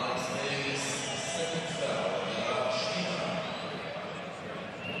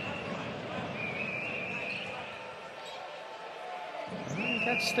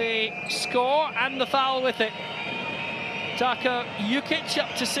 Gets the score and the foul with it. Darko Jukic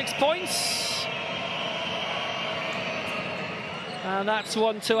up to 6 points. And that's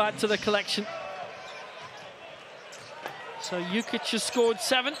one to add to the collection. So Jukic has scored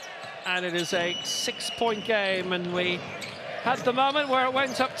 7, and it is a 6-point game. And we had the moment where it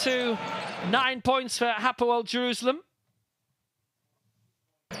went up to 9 points for Hapoel Jerusalem.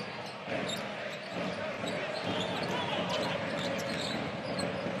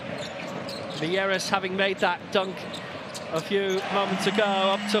 Vieras having made that dunk a few moments ago,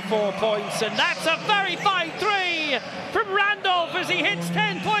 up to 4 points. And that's a very fine three from Randolph as he hits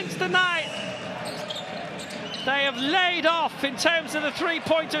 10 points tonight. They have laid off in terms of the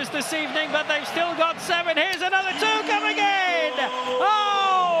three-pointers this evening, but they've still got 7. Here's another 2 coming in.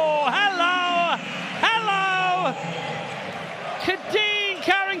 Oh, hello, hello. Kadeen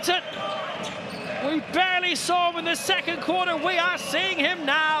Carrington. We barely saw him in the second quarter. We are seeing him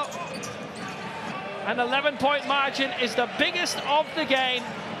now. An 11-point margin is the biggest of the game.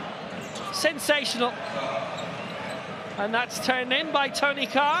 Sensational. And that's turned in by Tony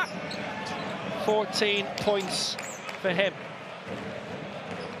Carr. 14 points for him.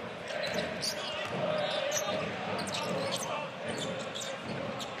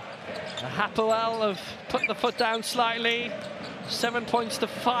 The Hapoel have put the foot down slightly. 7 points to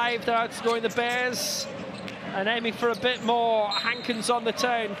 5. They're outscoring the Bears and aiming for a bit more. Hankins on the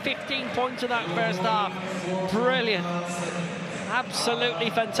turn. 15 points in that first half. Brilliant.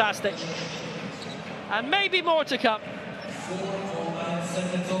 Absolutely fantastic. And maybe more to come.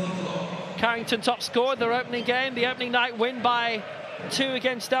 Carrington top scored their opening game, the opening night win by 2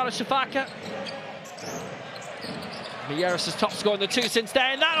 against Darüşşafaka. Vieras has top scored the 2 since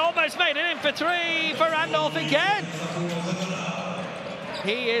then. That almost made it in for 3 for Randolph again.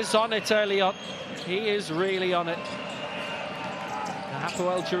 He is on it early on. He is really on it. The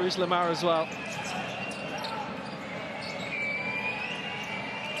Hapoel Jerusalem are as well.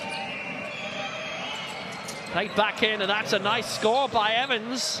 Played back in, and that's a nice score by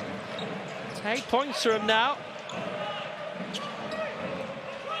Evans. 8 points for him now.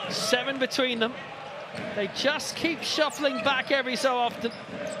 7 between them. They just keep shuffling back every so often.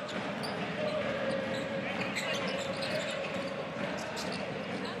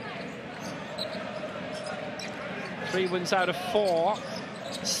 Three wins out of 4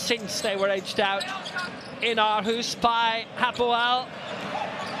 since they were edged out in Aarhus by Hapoel.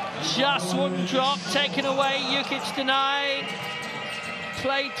 Just wouldn't drop, taken away, Jukic denied.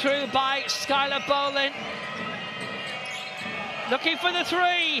 Played through by Skylar Bolin. Looking for the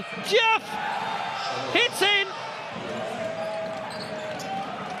 3. Jeff hits in.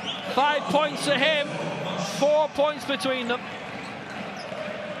 5 points to him, 4 points between them.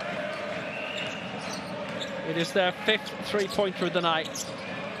 It is their 5th three-pointer of the night.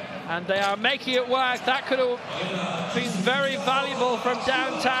 And they are making it work. That could have been very valuable from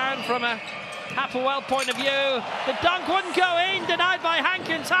downtown, from a Hapoel point of view. The dunk wouldn't go in, denied by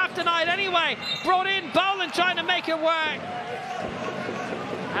Hankins, half denied anyway. Brought in, Boland trying to make it work.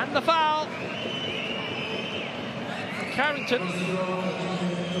 And the foul. Carrington.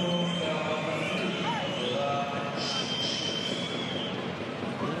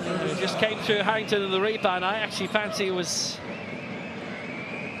 It just came through Harrington and the rebound. I actually fancy it was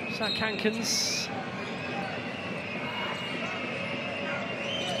Zach Hankins.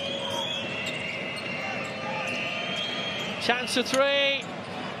 Chance for 3.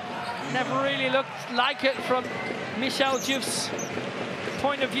 Never really looked like it from Michel Diouf's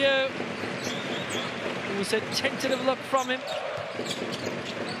point of view. It was a tentative look from him.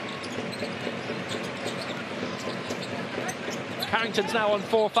 Carrington's now on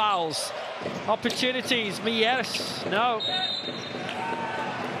 4 fouls. Opportunities, Mieres, no.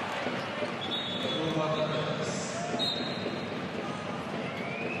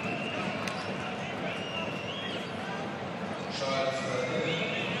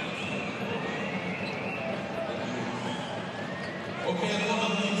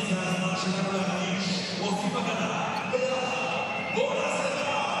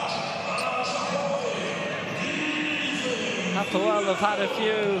 Hapoel have had a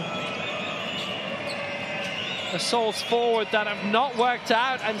few assaults forward that have not worked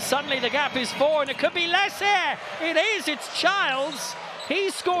out, and suddenly the gap is 4, and it could be less here. It is, it's Childs.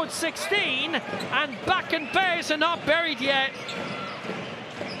 He scored 16, and Bakken Bears are not buried yet.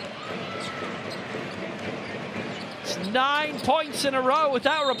 It's 9 points in a row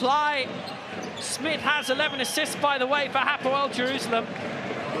without reply. Smith has 11 assists, by the way, for Hapoel Jerusalem.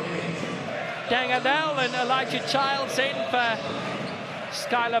 Deng Adel and Elijah Childs in for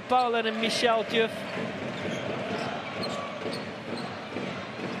Skylar Boland and Michel Diouf.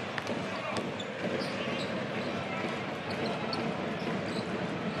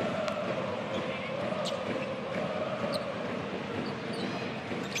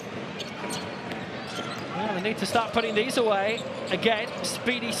 Well, they need to start putting these away. Again,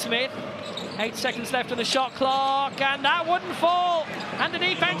 Speedy Smith. 8 seconds left on the shot clock, and that wouldn't fall. And the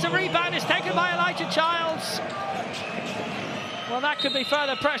defensive rebound is taken by Elijah Childs. Well, that could be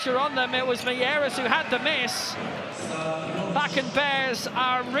further pressure on them. It was Mieres who had the miss. Bakken Bears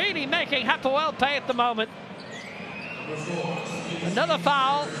are really making Hapoel pay at the moment. Another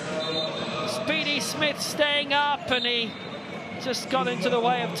foul. Speedy Smith staying up, and he just got into the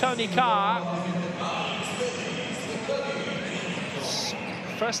way of Tony Carr.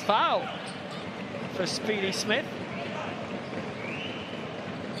 First foul for Speedy Smith.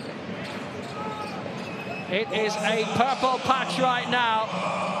 It is a purple patch right now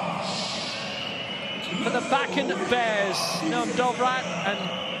for the Bakken Bears. Noam Dovrat and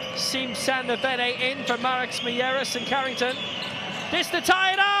Sim Sandavene in for Marek Mieres and Carrington. This to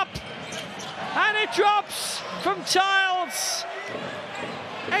tie it up, and it drops from Childs.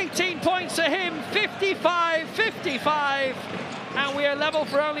 18 points to him, 55-55. And we are level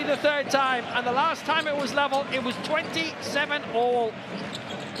for only the 3rd time. And the last time it was level, it was 27-all.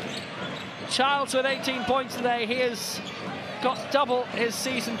 Childs with 18 points today. He has got double his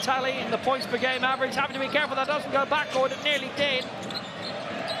season tally in the points per game average. Having to be careful that doesn't go backward. It nearly did.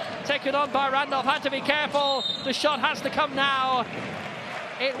 Taken on by Randolph. Had to be careful. The shot has to come now.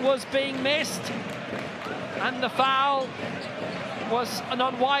 It was being missed. And the foul was an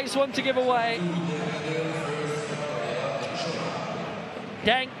unwise one to give away.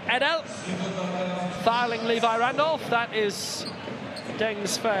 Deng Adel fouling Levi Randolph. That is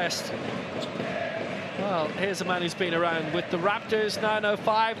Deng's first. Well, here's a man who's been around with the Raptors,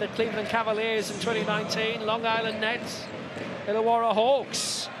 905, the Cleveland Cavaliers in 2019, Long Island Nets, Illawarra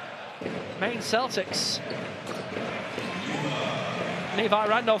Hawks, Maine Celtics. Levi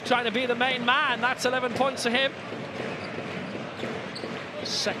Randolph trying to be the main man. That's 11 points to him.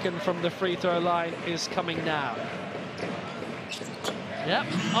 Second from the free throw line is coming now. Yep,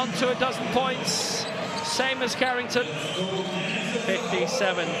 on to a dozen points. Same as Carrington.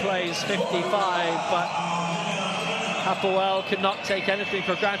 57 plays 55, but Hapoel could not take anything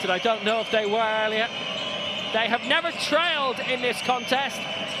for granted. I don't know if they were earlier. They have never trailed in this contest,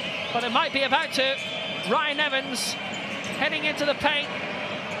 but it might be about to. Ryan Evans heading into the paint.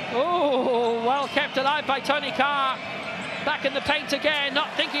 Oh, well kept alive by Tony Carr. Back in the paint again,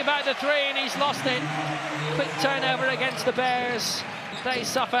 not thinking about the three, and he's lost it. Quick turnover against the Bears. They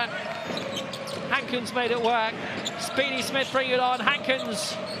suffer. Hankins made it work. Speedy Smith bring it on.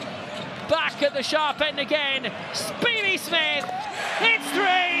 Hankins back at the sharp end again. Speedy Smith. It's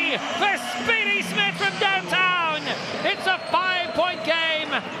three for Speedy Smith from downtown. It's a 5-point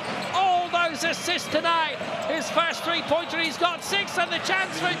game. All those assists tonight. His first three-pointer, he's got 6, and the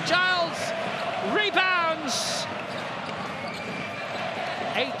chance for Giles. Rebounds.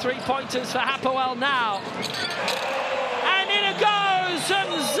 8 three-pointers for Hapoel now. And in it goes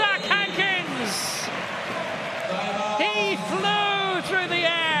from Zach Hankins. He flew through the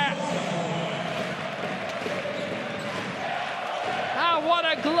air. And what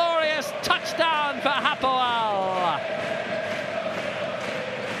a glorious touchdown for Hapoel.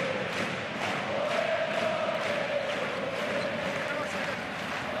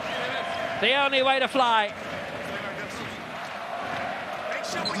 The only way to fly. Make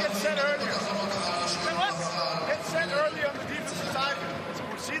sure we get set earlier. You know what? Get set early on the defensive side. So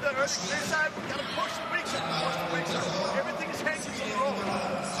we'll see the early clear side. We gotta push the weak side. Push the weak side. Everything is hanging on the roll.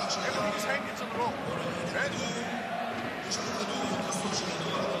 Everything is hanging on the roll. Okay?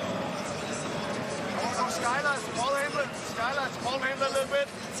 Skylar's ball handler. Skylar's ball handler a little bit.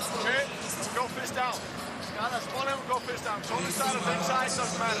 Okay? Go fist down. Skylar's ball handler, go fist down. So on the side of the inside,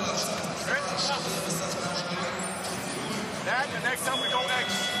 doesn't matter. Okay? That, and next time we go X.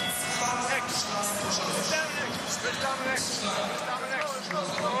 X. Fist down and X. Fist down and X. Fist down and X. Go,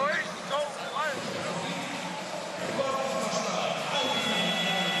 wait. Go.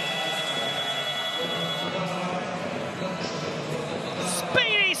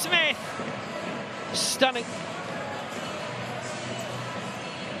 Speedy Smith. Stunning.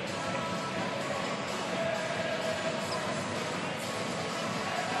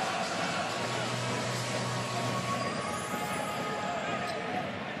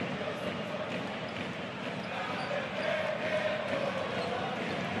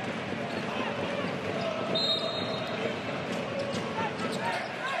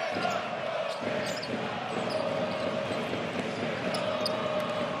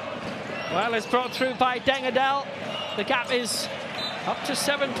 Well, it's brought through by Dengadel. The gap is up to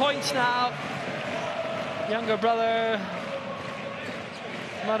 7 points now. Younger brother,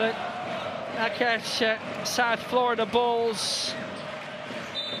 Mudit Akesh, South Florida Bulls.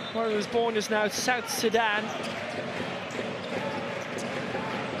 Where he was born is now South Sudan.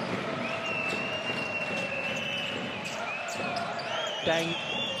 Deng,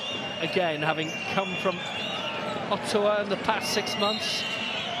 again, having come from Ottawa in the past 6 months.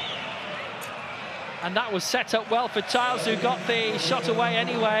 And that was set up well for Giles, who got the shot away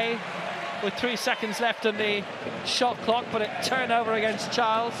anyway, with 3 seconds left on the shot clock, but a turnover against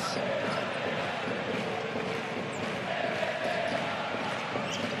Giles.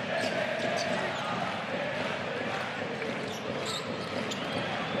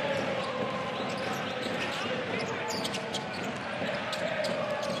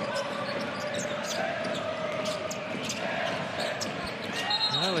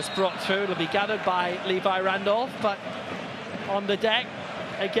 Well, it's brought through. It'll be gathered by Levi Randolph, but on the deck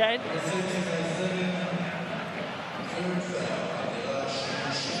again.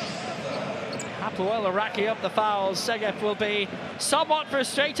 Hapoel are racking up the fouls. Segef will be somewhat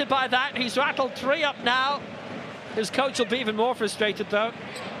frustrated by that. He's rattled 3 up now. His coach will be even more frustrated, though.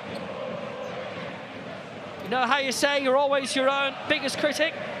 You know how you say you're always your own biggest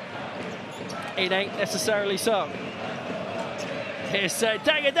critic? It ain't necessarily so. Here's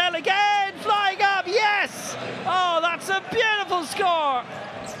Dengadel again, flying up, yes! Oh, that's a beautiful score!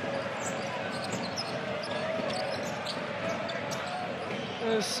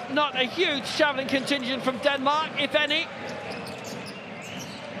 There's not a huge travelling contingent from Denmark, if any.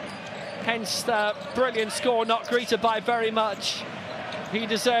 Hence the brilliant score, not greeted by very much. He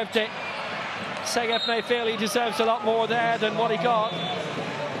deserved it. Segef may feel he deserves a lot more there than what he got.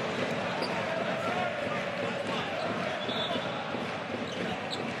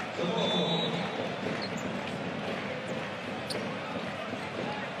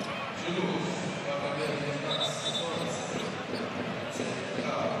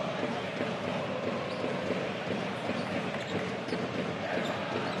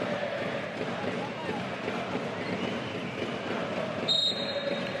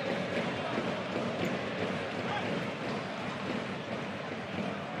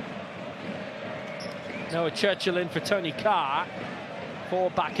 Noah Churchill in for Tony Carr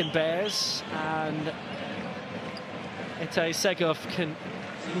for Bakken Bears, and Ite Segov can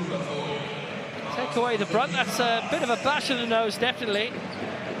take away the brunt. That's a bit of a bash in the nose, definitely.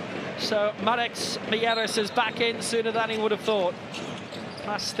 So Marek Mieres is back in sooner than he would have thought.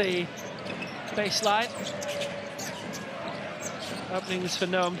 Past the baseline. Openings for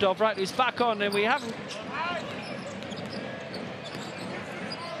Noam Dovrat, who's back on, and we haven't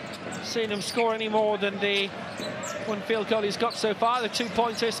seen him score any more than the one field goal he's got so far. The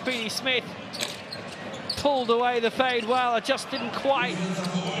two-pointer, Speedy Smith pulled away the fade well. It just didn't quite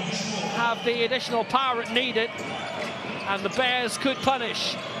have the additional power it needed, and the Bears could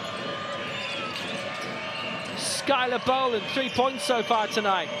punish. Skylar Boland, 3 points so far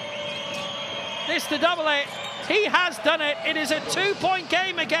tonight. This to double it. He has done it. It is a 2-point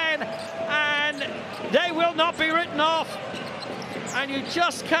game again, and they will not be written off. And you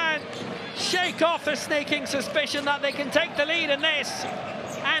just can't shake off the sneaking suspicion that they can take the lead in this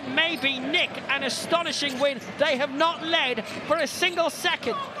and maybe nick an astonishing win. They have not led for a single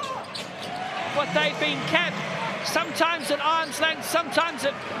second, but they've been kept sometimes at arm's length, sometimes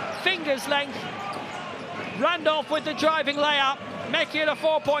at finger's length. Randolph with the driving layup, making it a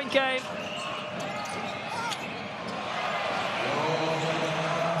 4-point game.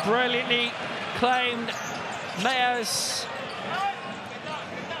 Brilliantly claimed. Mayers.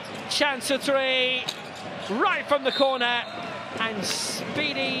 Chance for three, right from the corner, and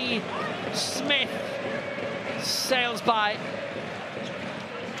Speedy Smith sails by.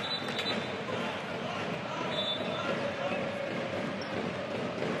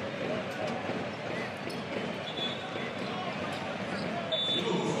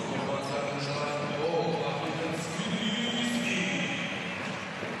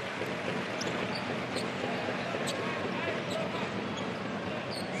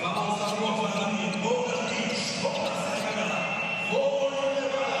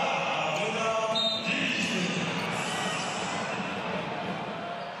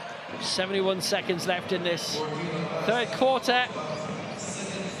 .71 seconds left in this third quarter.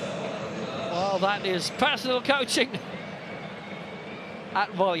 Well, that is personal coaching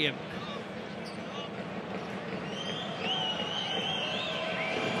at volume.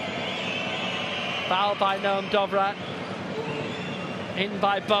 Foul by Noam Dovrat. In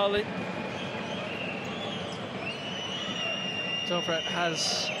by Boland. Dovrat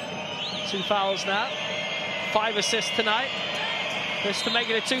has 2 fouls now. 5 assists tonight. This to make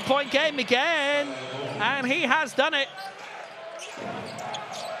it a 2-point game again, and he has done it.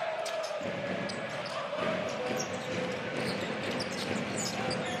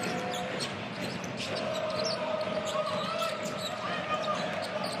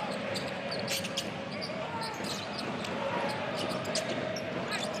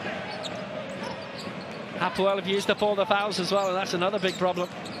 Hapoel have used up all the fouls as well, and that's another big problem.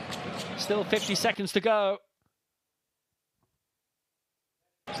 Still 50 seconds to go.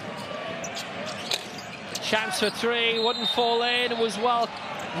 Chance for three, wouldn't fall in, was well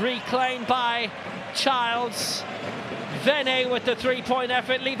reclaimed by Childs. Vene with the 3-point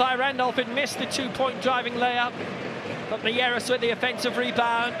effort. Levi Randolph had missed the 2-point driving layup, but Mieres with the offensive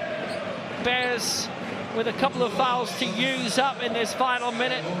rebound. Bears with a couple of fouls to use up in this final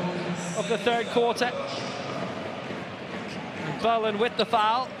minute of the third quarter. And Boland with the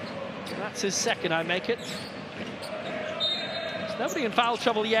foul. That's his second, I make it. Nobody in foul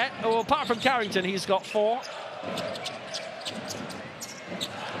trouble yet. Oh, apart from Carrington, he's got 4.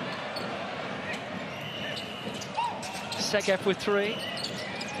 Segef with 3.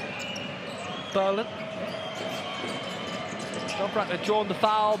 Boland. Dovrat had drawn the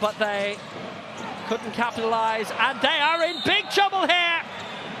foul, but they couldn't capitalise, and they are in big trouble here.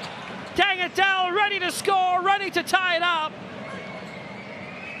 Dang Adele ready to score, ready to tie it up.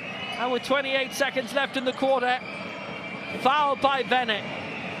 And with 28 seconds left in the quarter, fouled by Vene.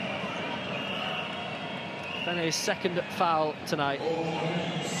 Vene's second foul tonight.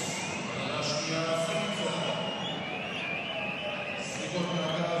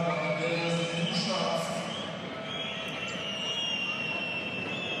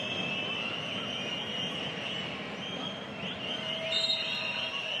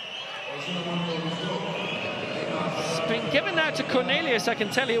 It's been given now to Cornelius. I can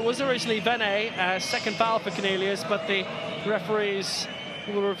tell you it was originally Vene, second foul for Cornelius, but the referees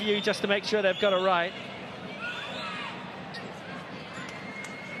will review just to make sure they've got it right.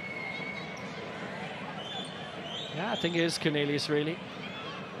 Yeah, I think it is Cornelius, really.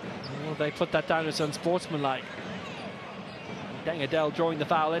 Well, they put that down as unsportsmanlike. Dang Adele drawing the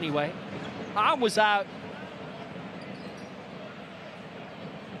foul anyway. Arm was out.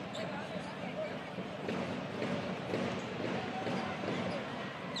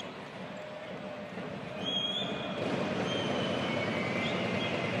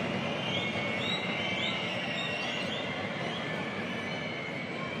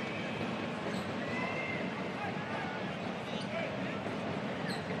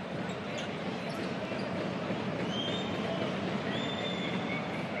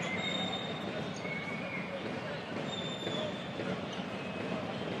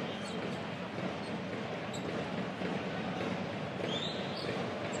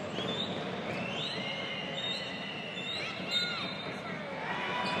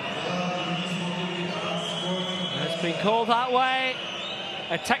 called that way.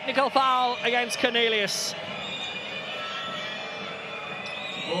 A technical foul against Cornelius.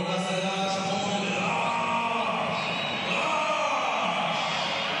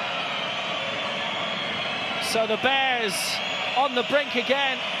 So the Bears on the brink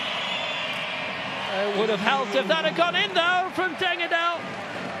again. It would have helped if that had gone in, though, from Dengadel.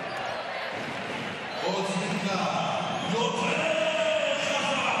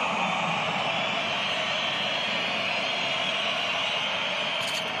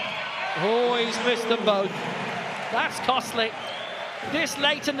 Oh, he's missed them both. That's costly. This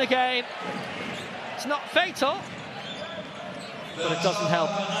late in the game. It's not fatal, but it doesn't help.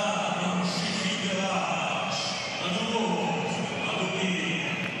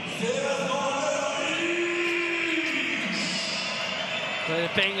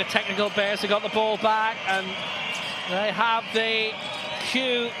 Being the technical Bears, they got the ball back and they have the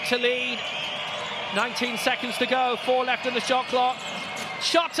cue to lead. 19 seconds to go, 4 left in the shot clock.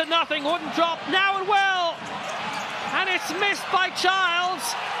 Shot to nothing, wouldn't drop, now it will! And it's missed by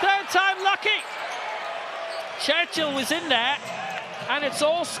Childs, third time lucky. Churchill was in there, and it's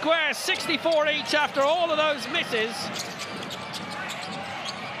all square, 64 each after all of those misses.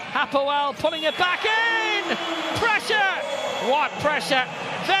 Hapoel pulling it back in! Pressure! What pressure!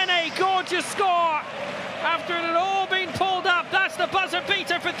 Vene, gorgeous score! After it had all been pulled up, that's the buzzer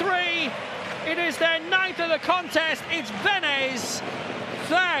beater for 3. It is their 9th of the contest. It's Vene's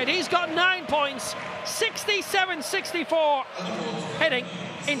 3rd. He's got 9 points, 67-64, heading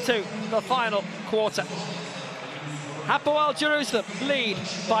into the final quarter. Hapoel Jerusalem lead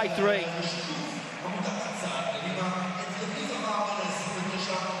by 3.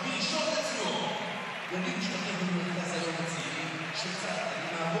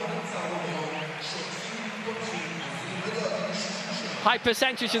 High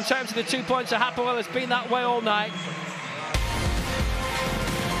percentage in terms of the 2 points of Hapoel has been that way all night.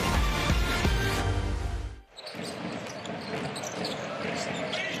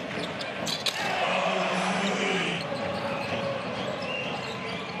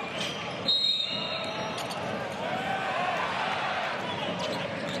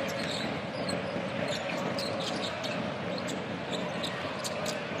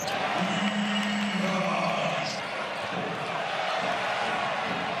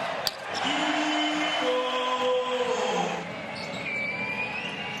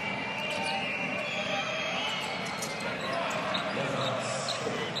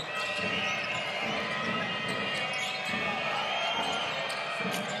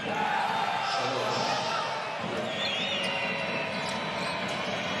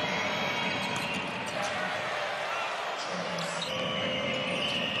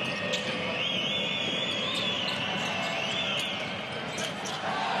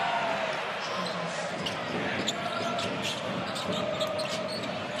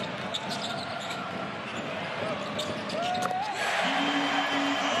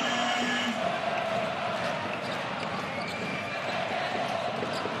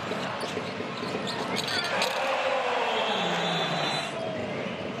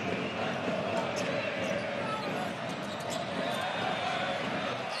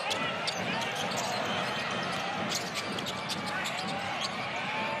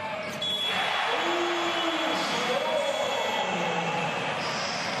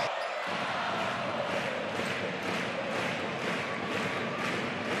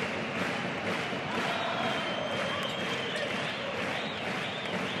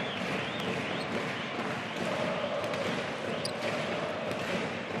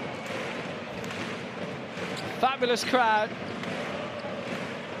 Fabulous crowd.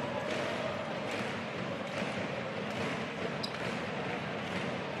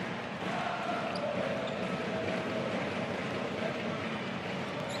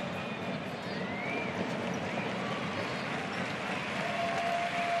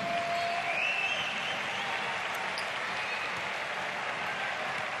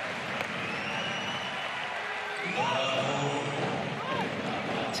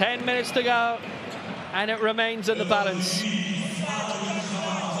 Ten minutes to go, and it remains in the balance.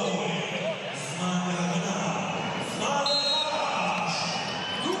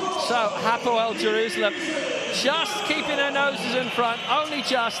 So Hapoel Jerusalem just keeping their noses in front, only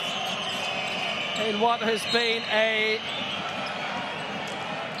just, in what has been a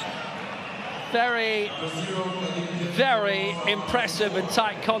very, very impressive and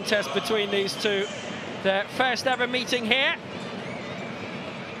tight contest between these two. Their first ever meeting here.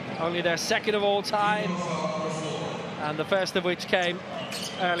 Only their second of all time, and the first of which came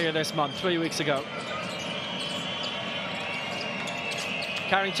earlier this month, 3 weeks ago.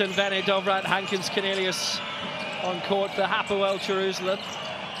 Carrington, Vene, Dovrat, Hankins, Cornelius, on court for Hapoel Jerusalem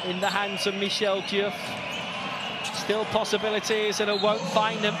in the hands of Michel Diouf. Still possibilities, and it won't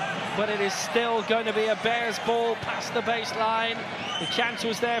find him, but it is still going to be a Bears ball past the baseline. The chance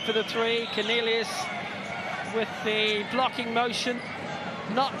was there for the three. Cornelius with the blocking motion,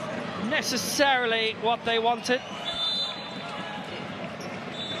 not necessarily what they wanted.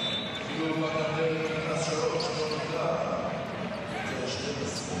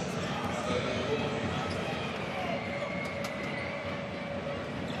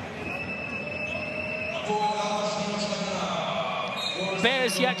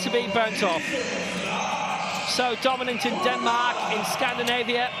 Bears yet to be burnt off. So dominant in Denmark, in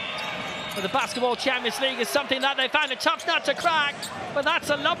Scandinavia. But the Basketball Champions League is something that they found a tough nut to crack, but that's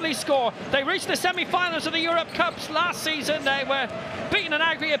a lovely score. They reached the semi-finals of the Europe Cups last season. They were beaten in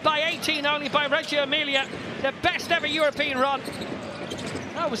aggregate by 18 only by Reggio Emilia, their best ever European run.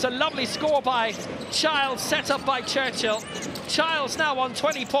 That was a lovely score by Childs, set up by Churchill. Childs now on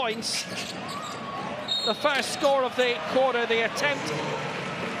 20 points. The first score of the quarter, the attempt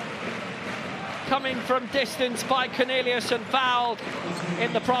coming from distance by Cornelius and fouled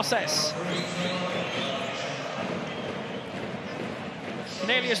in the process.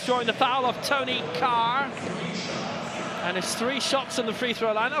 Cornelius drawing the foul of Tony Carr. And it's 3 shots on the free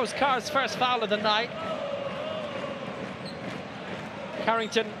throw line. That was Carr's first foul of the night.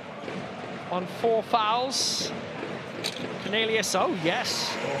 Carrington on 4 fouls. Cornelius, oh yes.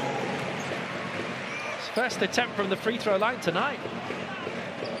 His first attempt from the free throw line tonight.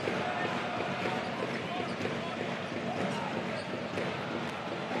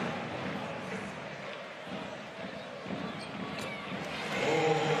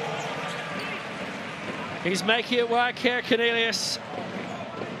 He's making it work here, Cornelius.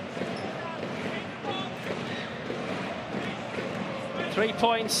 Three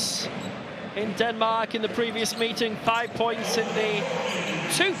points in Denmark in the previous meeting, 5 points in the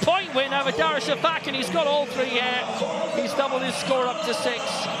 2-point win over Darüşşafaka, and he's got all 3 here. He's doubled his score up to 6.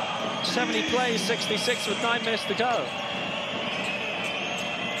 70 plays, 66 with 9 minutes to go.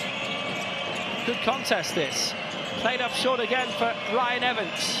 Good contest this. Played up short again for Ryan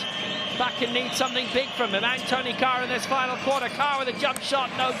Evans. Bakken needs something big from him. And Tony Carr in this final quarter. Carr with a jump shot,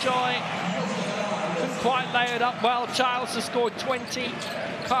 no joy. Couldn't quite lay it up well. Childs has scored 20,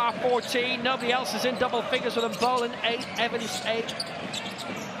 Carr 14. Nobody else is in double figures with them. Boland 8, Evans 8.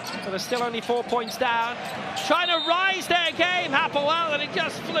 But they're still only 4 points down. Trying to rise their game, Hapoel, and it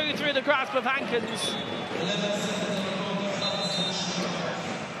just flew through the grasp of Hankins.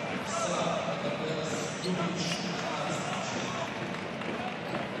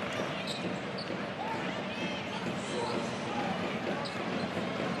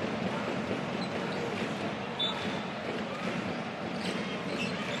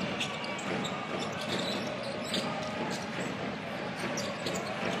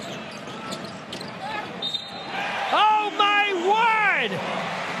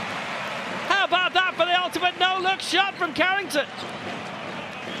 Ultimate no-look shot from Carrington.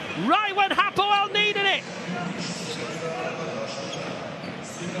 Right when Hapoel needed it.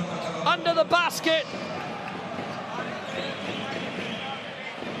 Under the basket.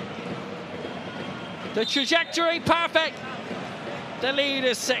 The trajectory perfect. The lead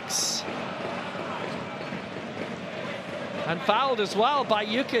is 6. And fouled as well by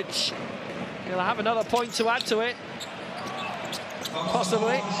Jukic. He'll have another point to add to it.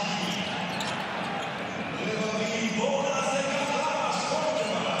 Possibly.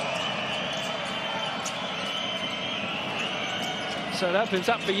 So it opens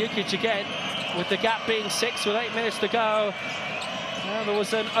up for Jukic again, with the gap being 6 with 8 minutes to go. Well, there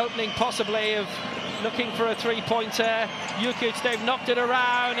was an opening possibly of looking for a 3-pointer. Jukic, they've knocked it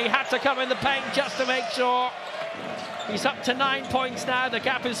around. He had to come in the paint just to make sure. He's up to 9 points now. The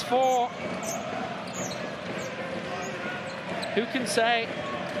gap is 4. Who can say?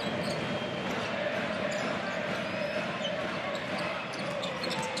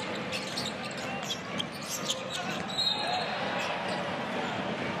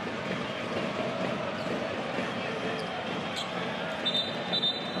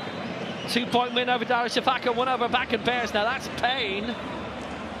 Two-point win over Darüşşafaka, 1 over Bakken Bears. Now that's pain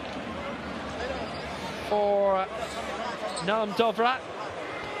for Noam Dovrat.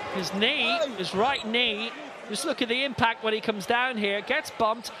 His knee, his right knee, just look at the impact when he comes down here. Gets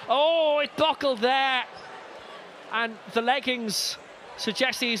bumped. Oh, it buckled there. And the leggings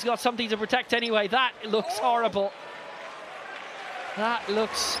suggest he's got something to protect anyway. That looks horrible. That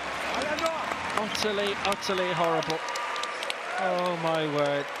looks utterly, utterly horrible. Oh, my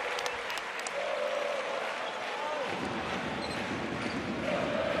word.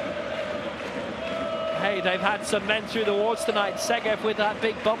 Hey, they've had some men through the wards tonight. Segev with that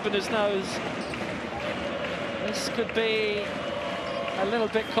big bump in his nose. This could be a little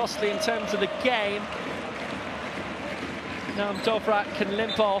bit costly in terms of the game. Now Dovrat can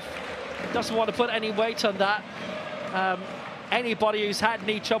limp off. Doesn't want to put any weight on that. Anybody who's had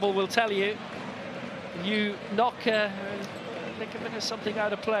knee trouble will tell you, you knock a ligament or something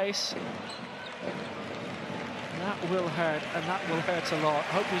out of place, that will hurt, and that will hurt a lot.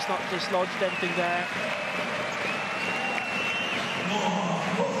 Hope he's not dislodged anything there.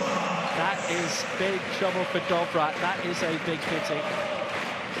 That is big trouble for Dovrat. That is a big pity.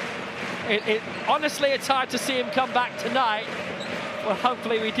 Honestly, it's hard to see him come back tonight. Well,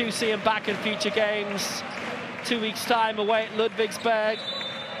 hopefully we do see him back in future games. 2 weeks' time away at Ludwigsburg.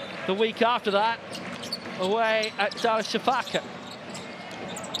 The week after that, away at Darüşşafaka.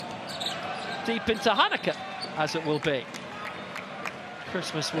 Deep into Hanukkah, as it will be.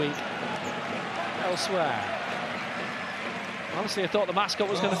 Christmas week elsewhere. Honestly, I thought the mascot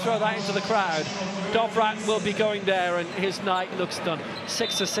was going to throw that into the crowd. Dovrat will be going there, and his night looks done.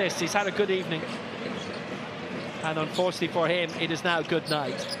 6 assists. He's had a good evening. And unfortunately for him, it is now good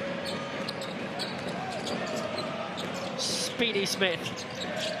night. Speedy Smith.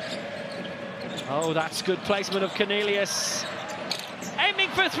 Oh, that's good placement of Cornelius. Aiming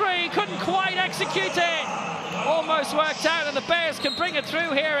for three, couldn't quite execute it. Almost worked out, and the Bears can bring it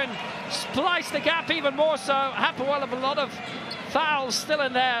through here and splice the gap even more so. Hapoel have a lot of fouls still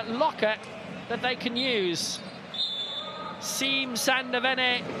in their locker that they can use. Seam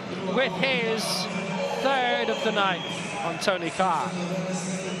Sandavene with his third of the night on Tony Carr.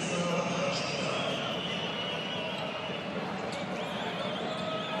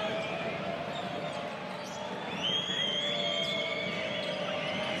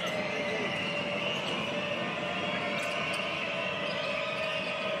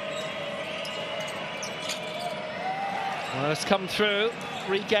 Well, it's come through,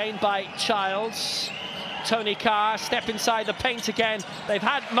 regained by Childs. Tony Carr, step inside the paint again. They've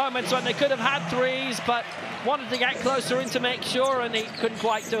had moments when they could have had threes, but wanted to get closer in to make sure, and he couldn't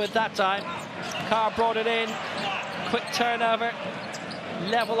quite do it that time. Carr brought it in, quick turnover,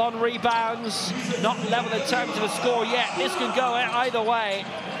 level on rebounds, not level in terms of a score yet. This could go either way.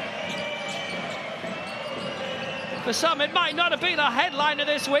 For some, it might not have been a headliner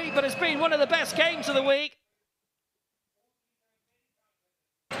this week, but it's been one of the best games of the week.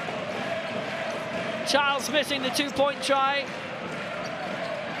 Charles missing the two-point try.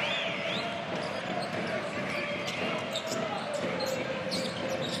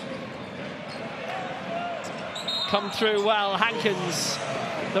 Come through well, Hankins,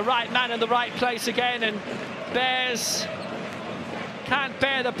 the right man in the right place again, and Bears can't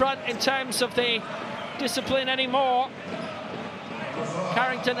bear the brunt in terms of the discipline anymore.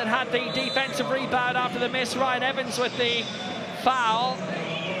 Carrington had the defensive rebound after the miss. Ryan Evans with the foul.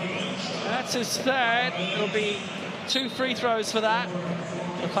 That's his third. It'll be 2 free throws for that.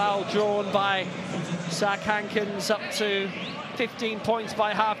 The foul drawn by Zach Hankins, up to 15 points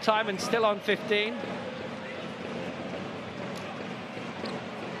by half-time and still on 15.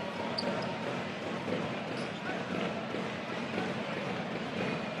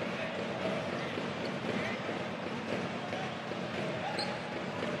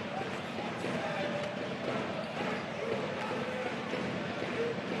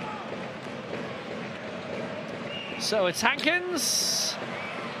 So it's Hankins.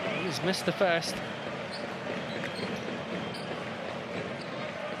 He's missed the first.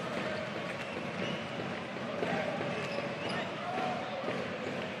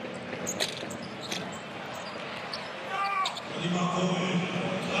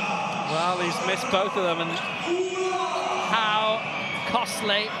 Well, he's missed both of them, and how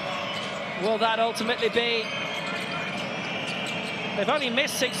costly will that ultimately be? They've only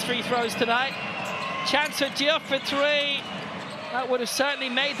missed 6 free throws tonight. Chance for Diouf for 3. That would have certainly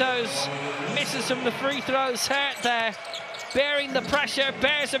made those misses from the free throws hurt there. Bearing the pressure,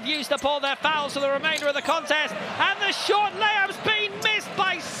 Bears have used up all their fouls for the remainder of the contest. And the short layup's been missed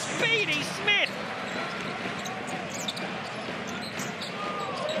by Speedy Smith.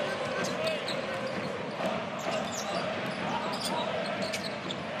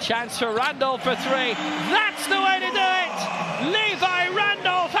 Chance for Randolph for 3. That's the way to do it! Levi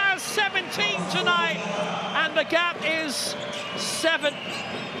Randolph has 17 tonight, and the gap is 7.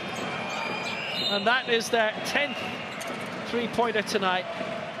 And that is their 10th three-pointer tonight.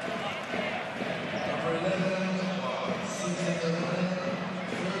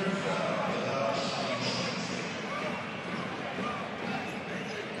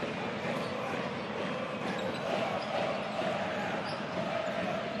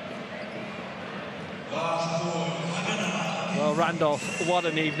 Oh, Randolph, what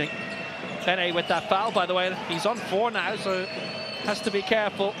an evening. Bene with that foul, by the way. He's on 4 now, so has to be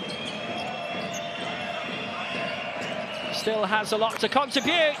careful. Still has a lot to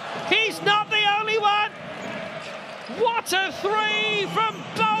contribute. He's not the only one. What a 3 from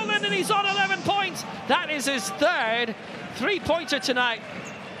Boland, and he's on 11 points. That is his 3rd three-pointer tonight.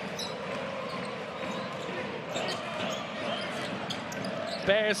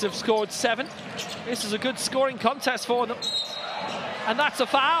 Bears have scored 7. This is a good scoring contest for them. And that's a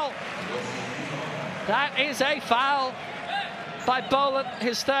foul. That is a foul by Boland,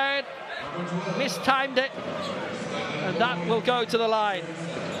 his 3rd. Mistimed it. And that will go to the line.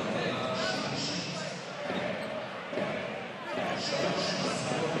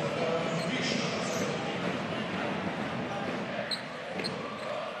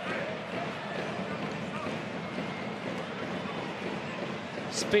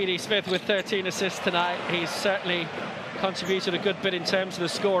 Speedy Smith with 13 assists tonight. He's certainly contributed a good bit in terms of the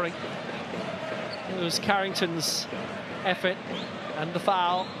scoring. It was Carrington's effort and the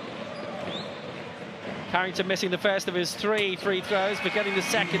foul. Carrington missing the first of his 3 free throws, but getting the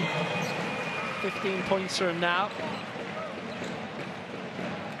second. 15 points for him now.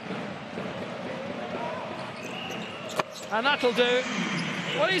 And that'll do.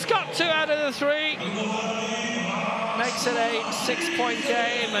 Well, he's got 2 out of the 3. Makes it a 6-point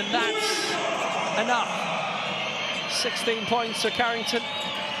game, and that's enough. 16 points for Carrington.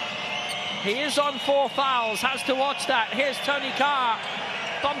 He is on 4 fouls, has to watch that. Here's Tony Carr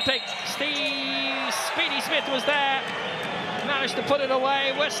bumping. Speedy Smith was there, managed to put it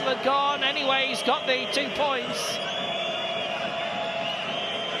away. Whistle had gone. Anyway, he's got the 2 points.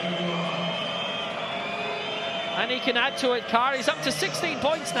 And he can add to it, Carr. He's up to 16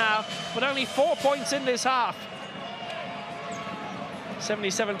 points now, but only 4 points in this half.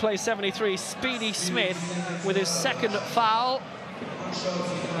 77 plays 73. Speedy Smith with his 2nd foul.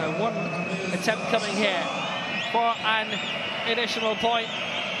 1 attempt coming here for an additional point.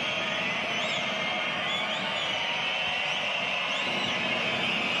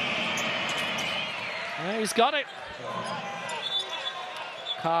 And he's got it.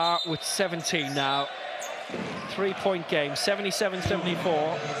 Carr with 17 now. 3-point game,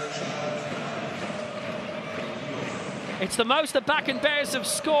 77-74. It's the most the Bakken Bears have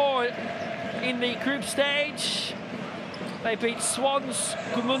scored in the group stage. They beat Swans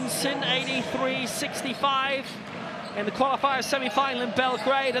Gudmundsson 83-65 in the qualifier semi-final in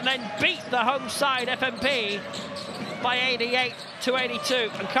Belgrade, and then beat the home side FMP by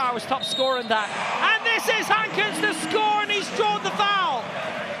 88-82. And Carr was top scorer in that. And this is Hankins to score, and he's drawn the foul.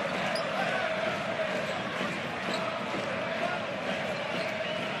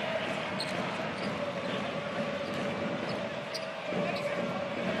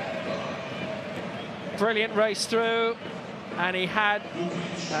 Brilliant race through, and he had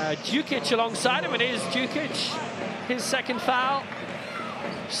Djukic alongside him. It is Djukic, his 2nd foul.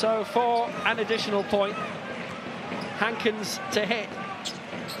 So for an additional point, Hankins to hit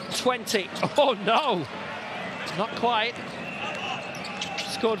 20. Oh no, not quite.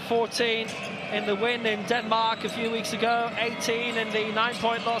 Scored 14 in the win in Denmark a few weeks ago, 18 in the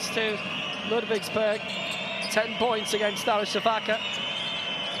 9-point loss to Ludwigsburg, 10 points against Darüşşafaka.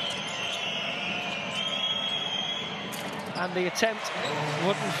 And the attempt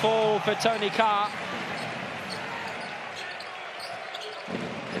wouldn't fall for Tony Carr.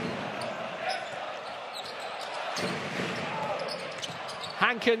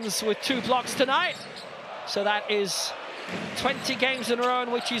 Hankins with 2 blocks tonight. So that is 20 games in a row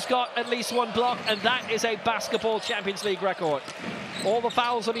in which he's got at least 1 block, and that is a Basketball Champions League record. All the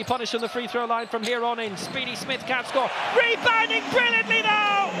fouls will be punished on the free throw line from here on in. Speedy Smith can't score. Rebounding brilliantly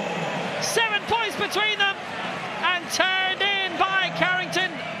now! 7 points between them, and turned in by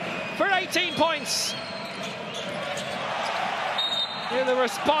Carrington for 18 points. And the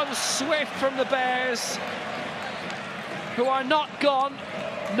response swift from the Bears, who are not gone,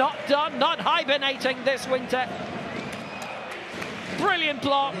 not done, not hibernating this winter. Brilliant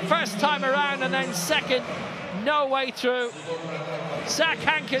block, first time around, and then second, no way through. Zach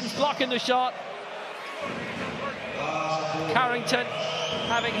Hankins blocking the shot. Carrington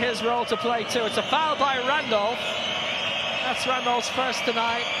having his role to play too. It's a foul by Randolph. That's Randolph's first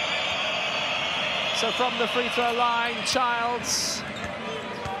tonight. So from the free throw line, Childs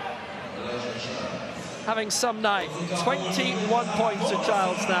having some night. 21 points for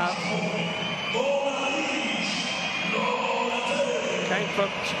Childs now. Came from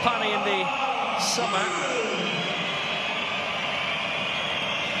Chapani in the summer.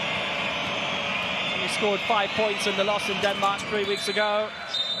 He scored 5 points in the loss in Denmark 3 weeks ago.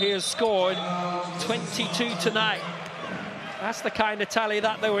 He has scored 22 tonight. That's the kind of tally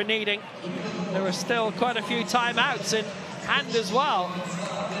that they were needing. There were still quite a few timeouts in hand as well.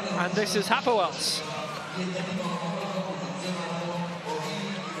 And this is Hapoel's.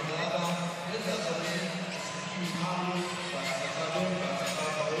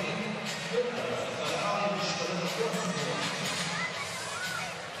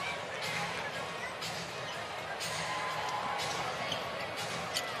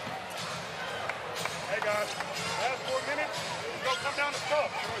 Last 4 minutes, we go come down the floor.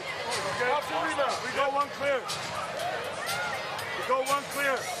 Okay, off the rebound. We go one clear. We go one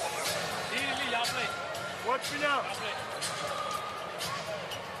clear. Watch me now.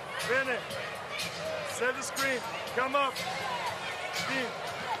 Bennett. Set the screen. Come up. Steve.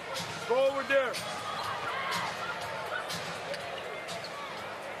 Go over there.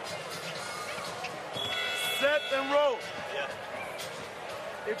 Set and roll.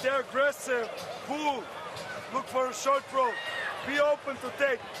 If they're aggressive, pull. Look for a short roll. Be open to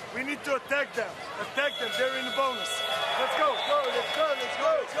take. We need to attack them. Attack them. They're in the bonus. Let's go. Go. Let's go. Let's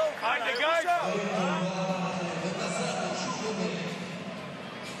go. Let's go. Find the guys.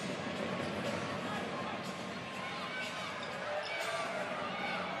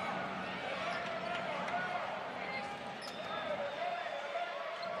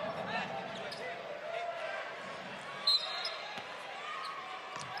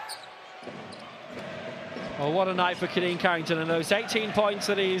 Well, what a night for Kadeem Carrington, and those 18 points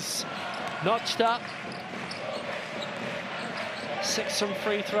that he's notched up. 6 from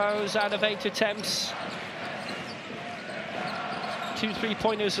free throws out of 8 attempts. 2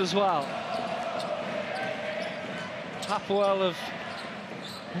 3-pointers as well. Hapoel have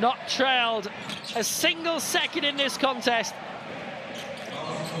not trailed a single second in this contest,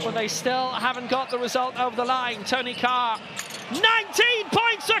 but they still haven't got the result over the line. Tony Carr, 19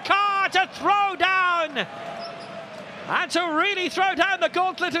 points for Carr to throw down. And to really throw down the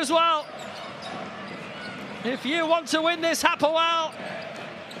gauntlet as well. If you want to win this, Hapoel,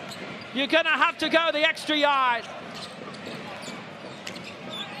 you're going to have to go the extra yard.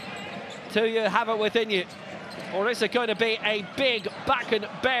 Do you have it within you? Or is it going to be a big Bakken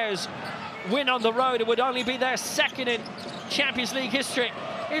Bears win on the road? It would only be their second in Champions League history.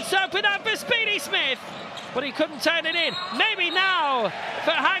 It's open up for Speedy Smith, but he couldn't turn it in. Maybe now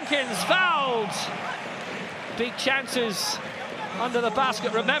for Hankins, fouled. Big chances under the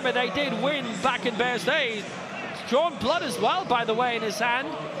basket. Remember, they did win Bakken Bears. They drawn blood as well, by the way, in his hand.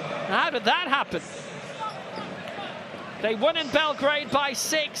 How did that happen? They won in Belgrade by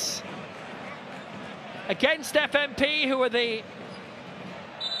 6 against FMP, who are the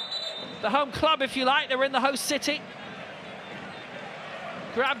home club, if you like. They're in the host city.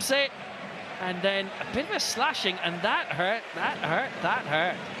 Grabs it, and then a bit of a slashing, and that hurt, that hurt, that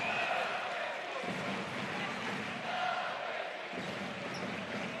hurt.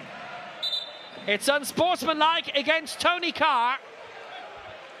 It's unsportsmanlike against Tony Carr.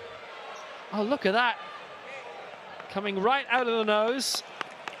 Oh, look at that. Coming right out of the nose.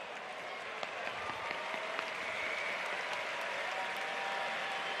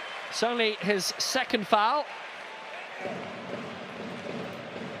 It's only his second foul.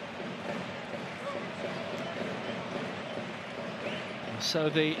 So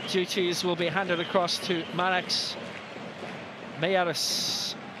the duties will be handed across to Mareks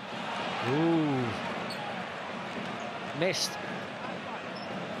Meyaris. Ooh. Missed.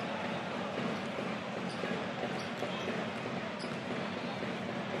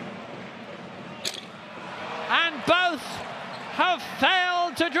 And both have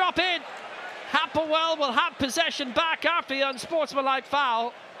failed to drop in. Hapoel will have possession back after the unsportsmanlike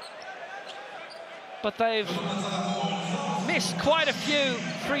foul. But they've missed quite a few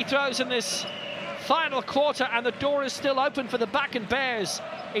free throws in this final quarter, and the door is still open for the Bakken Bears.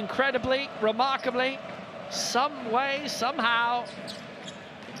 Incredibly, remarkably, some way, somehow,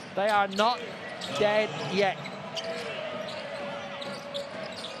 they are not dead yet.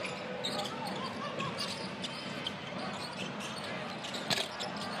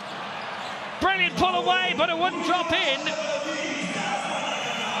 Brilliant pull away, but it wouldn't drop in.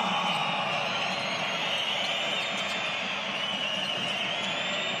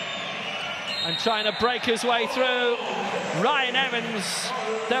 And trying to break his way through, Ryan Evans.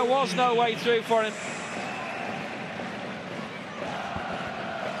 There was no way through for him.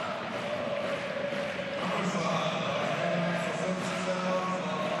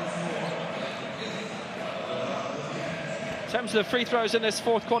 In terms of the free throws in this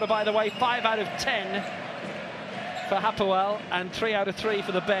fourth quarter, by the way, 5 out of 10 for Hapoel and 3 out of 3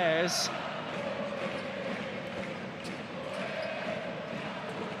 for the Bears.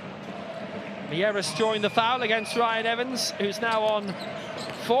 Mieres drawing the foul against Ryan Evans, who's now on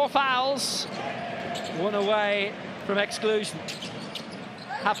 4 fouls, 1 away from exclusion.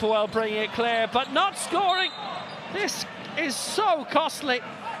 Hapoel bringing it clear, but not scoring. This is so costly.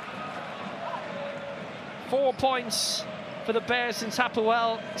 4 points for the Bears since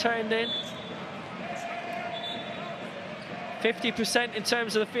Hapoel turned in. 50% in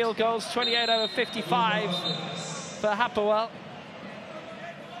terms of the field goals, 28 out of 55 for Hapoel.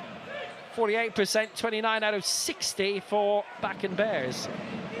 48%, 29 out of 60 for Bakken Bears.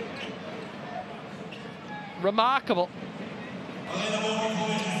 Remarkable.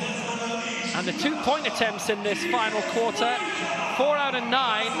 And the 2-point attempts in this final quarter, 4 out of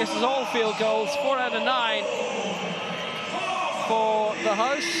 9. This is all field goals, 4 out of 9 for the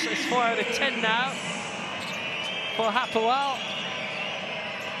hosts. It's 4 out of 10 now for Hapoel.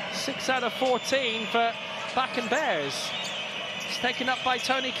 6 out of 14 for Bakken Bears. It's taken up by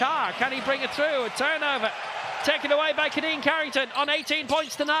Tony Carr. Can he bring it through? A turnover. Taken away by Kadeen Carrington on 18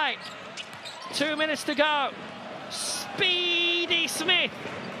 points tonight. 2 minutes to go. Speedy Smith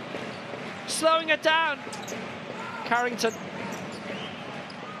slowing it down. Carrington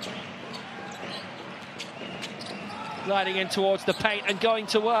gliding in towards the paint and going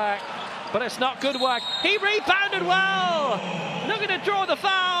to work, but it's not good work. He rebounded well. Looking to draw the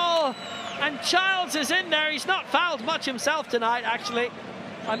foul, and Childs is in there. He's not fouled much himself tonight, actually.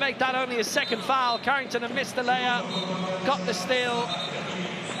 I make that only his 2nd foul. Carrington had missed the layup, got the steal.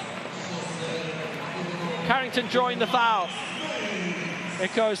 Carrington drawing the foul.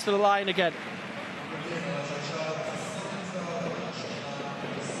 It goes to the line again.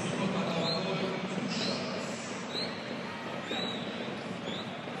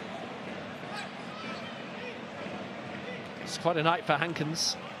 It's quite a night for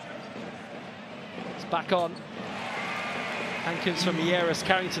Hankins. It's back on. Hankins from Mieres.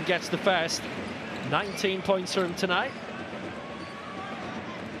 Carrington gets the first. 19 points for him tonight.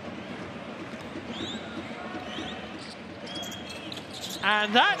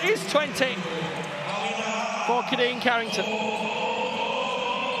 And that is 20 for Kadeen Carrington.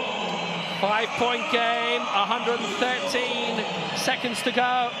 5-point game, 113 seconds to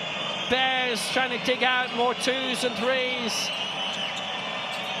go. Bears trying to dig out more 2s and 3s.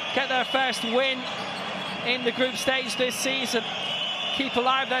 Get their first win in the group stage this season. Keep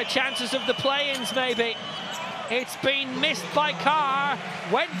alive their chances of the play-ins, maybe. It's been missed by Carr.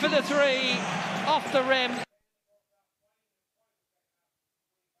 Went for the 3, off the rim.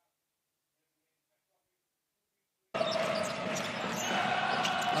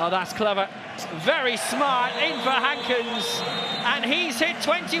 Oh, that's clever. Very smart, in for Hankins. And he's hit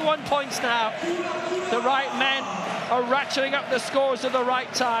 21 points now. The right men are ratcheting up the scores at the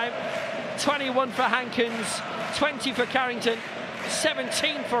right time. 21 for Hankins, 20 for Carrington,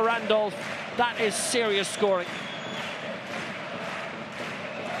 17 for Randolph. That is serious scoring.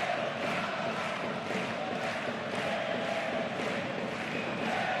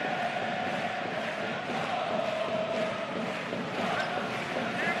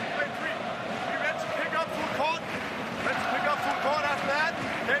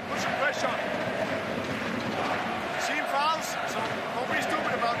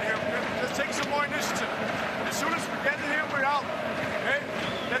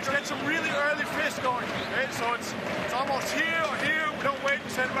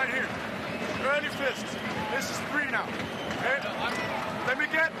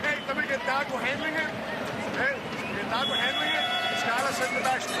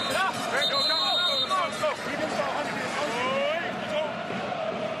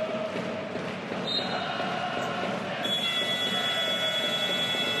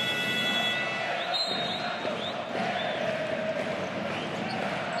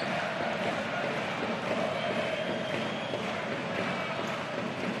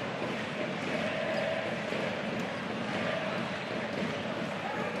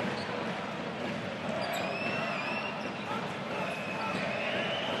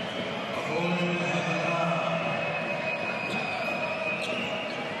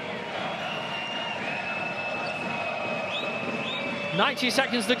 .90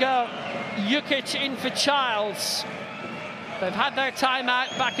 seconds to go. Jukic in for Childs. They've had their timeout,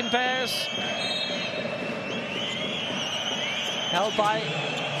 Bakken Bears. Held by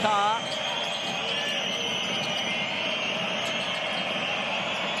Carr.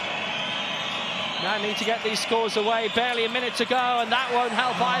 Now need to get these scores away. Barely a minute to go, and that won't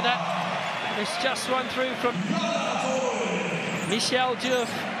help either. It's just run through from Michel Diouf.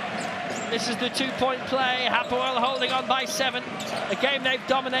 This is the 2-point play. Hapoel holding on by 7. A game they've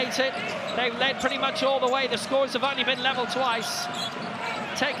dominated. They've led pretty much all the way. The scores have only been level twice.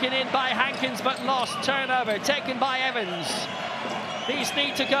 Taken in by Hankins, but lost. Turnover, taken by Evans. These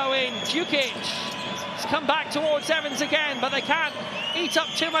need to go in. Djukic has come back towards Evans again, but they can't eat up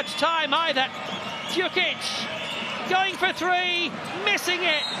too much time either. Djukic going for three, missing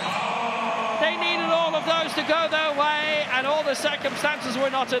it. They needed all of those to go their way, and all the circumstances were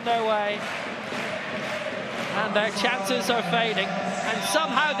not in their way. And their chances are fading. And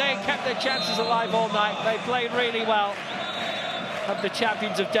somehow they kept their chances alive all night. They played really well, of the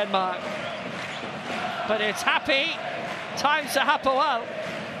champions of Denmark. But it's happy times to Hapoel.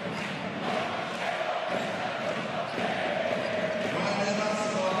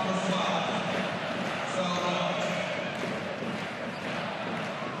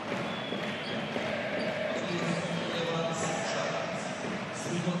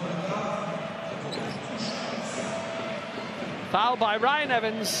 Foul by Ryan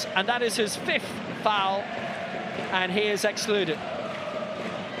Evans, and that is his 5th foul, and he is excluded.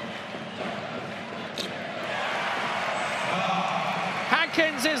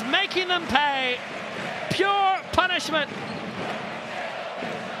 Hankins is making them pay. Pure punishment.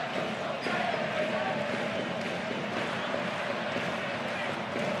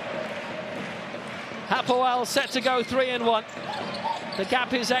 Hapoel set to go 3-1. The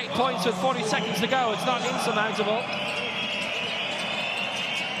gap is 8 points with 40 seconds to go. It's not insurmountable.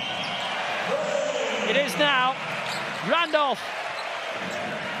 It is now. Randolph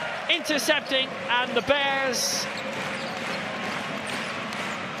intercepting, and the Bears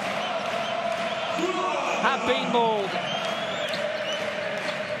have been mauled.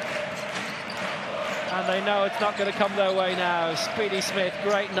 And they know it's not going to come their way now. Speedy Smith,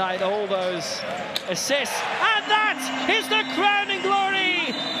 great night, all those assists. And that is the crowning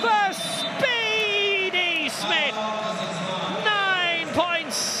glory for Speedy Smith. 9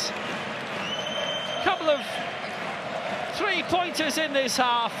 points. Couple of 3-pointers in this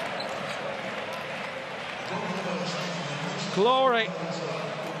half. Glory.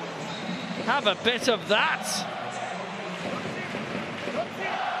 Have a bit of that.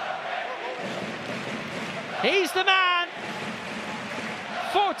 He's the man.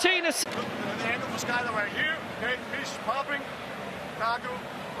 14 assists. Look at the end of the sky right here. Okay, fish popping. Cargo.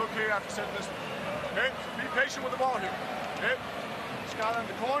 Look here after setting this. Okay, be patient with the ball here. Okay, Skylar in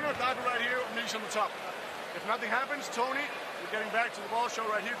the corner, Dago right here, Nish on the top. If nothing happens, Tony, we're getting back to the ball show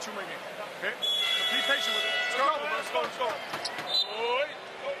right here, 2 minutes. Okay, so be patient with it. Let's go, let's go, let's go.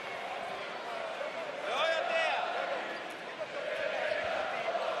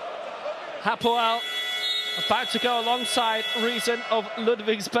 Hapoel about to go alongside Reason of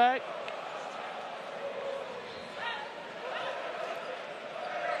Ludwigsburg.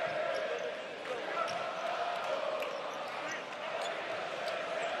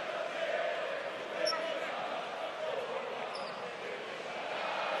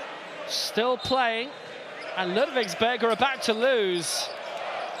 Still playing, and Ludwigsburg are about to lose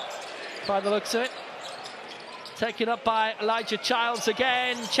by the looks of it. Taken up by Elijah Childs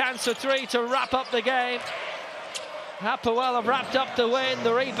again. Chance for 3 to wrap up the game. Hapoel have wrapped up the win.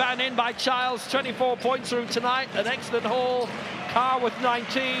 The rebound in by Childs. 24 points from tonight. An excellent haul. Carr with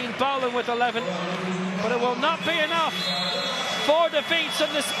 19. Boland with 11. But it will not be enough. 4 defeats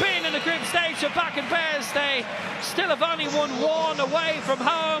and the spin in the group stage for Bakken Bears. They still have only won 1 away from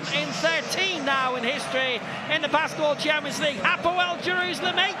home in 13 now in history in the Basketball Champions League. Hapoel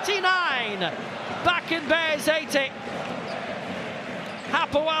Jerusalem 89. Bakken Bears 80.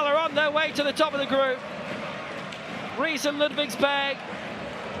 Hapoel are on their way to the top of the group. Reason Ludwigsburg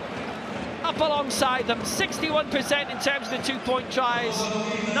up alongside them. 61% in terms of the 2-point tries.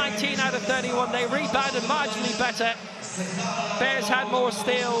 19 out of 31. They rebounded marginally better. Bears had more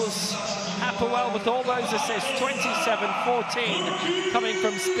steals. Hapoel with all those assists. 27-14 coming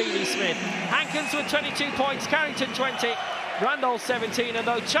from Speedy Smith. Hankins with 22 points. Carrington 20. Randolph 17, and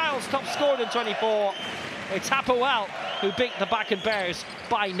though Childs top scored in 24, it's Hapoel who beat the Bakken Bears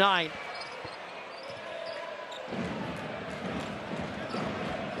by 9.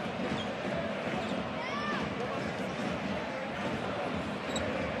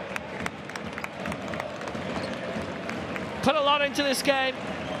 Put a lot into this game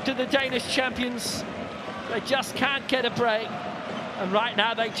to the Danish champions. They just can't get a break, and right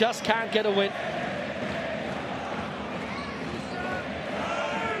now they just can't get a win.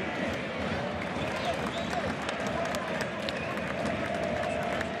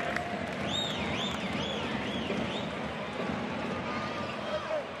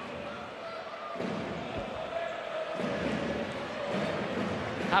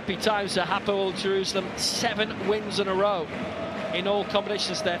 Happy times to Hapoel Jerusalem. 7 wins in a row in all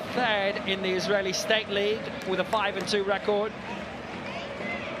competitions. They're 3rd in the Israeli State League with a 5-2 record.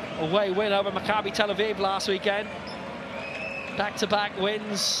 away win over Maccabi Tel Aviv last weekend. Back-to-back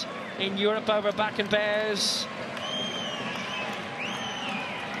wins in Europe over Bakken Bears.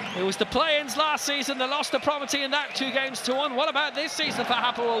 It was the play-ins last season that lost the property in that 2-1. What about this season for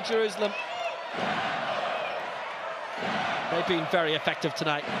Hapoel Jerusalem? They've been very effective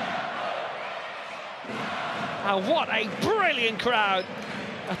tonight. And what a brilliant crowd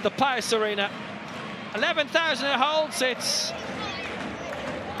at the Pius Arena. 11,000 it holds. It's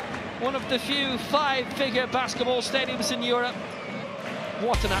one of the few 5-figure basketball stadiums in Europe.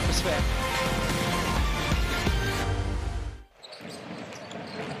 What an atmosphere.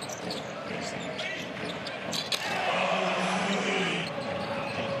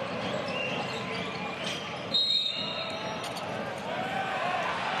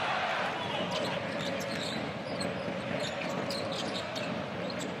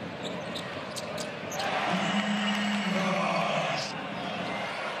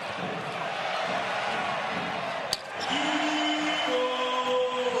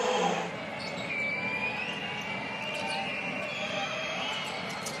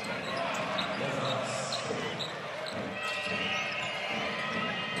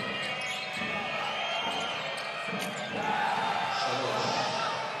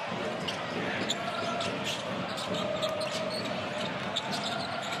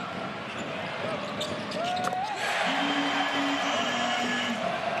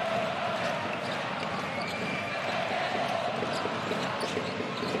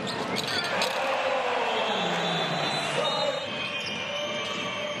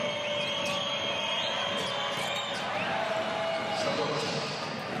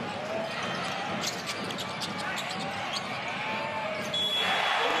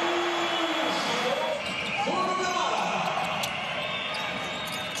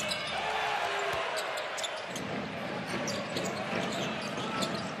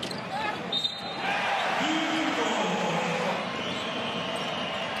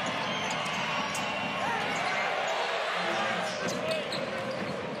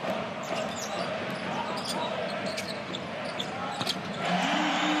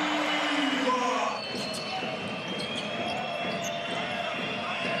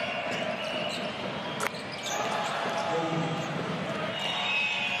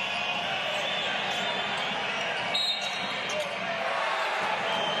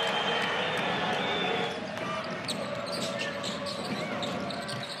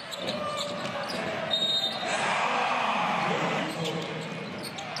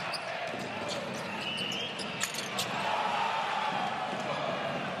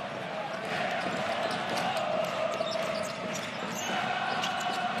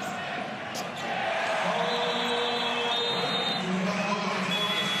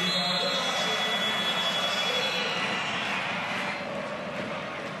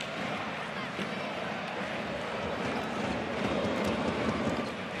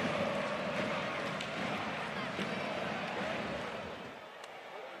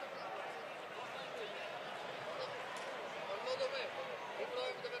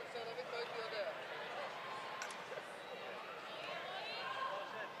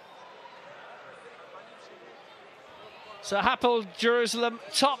 So Hapoel Jerusalem,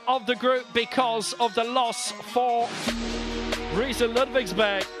 top of the group because of the loss for Riesa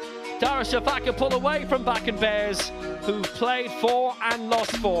Ludwigsburg. Dara Shafaka pull away from Bakken Bears, who played for and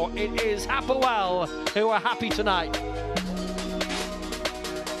lost for. It is Hapoel who are happy tonight.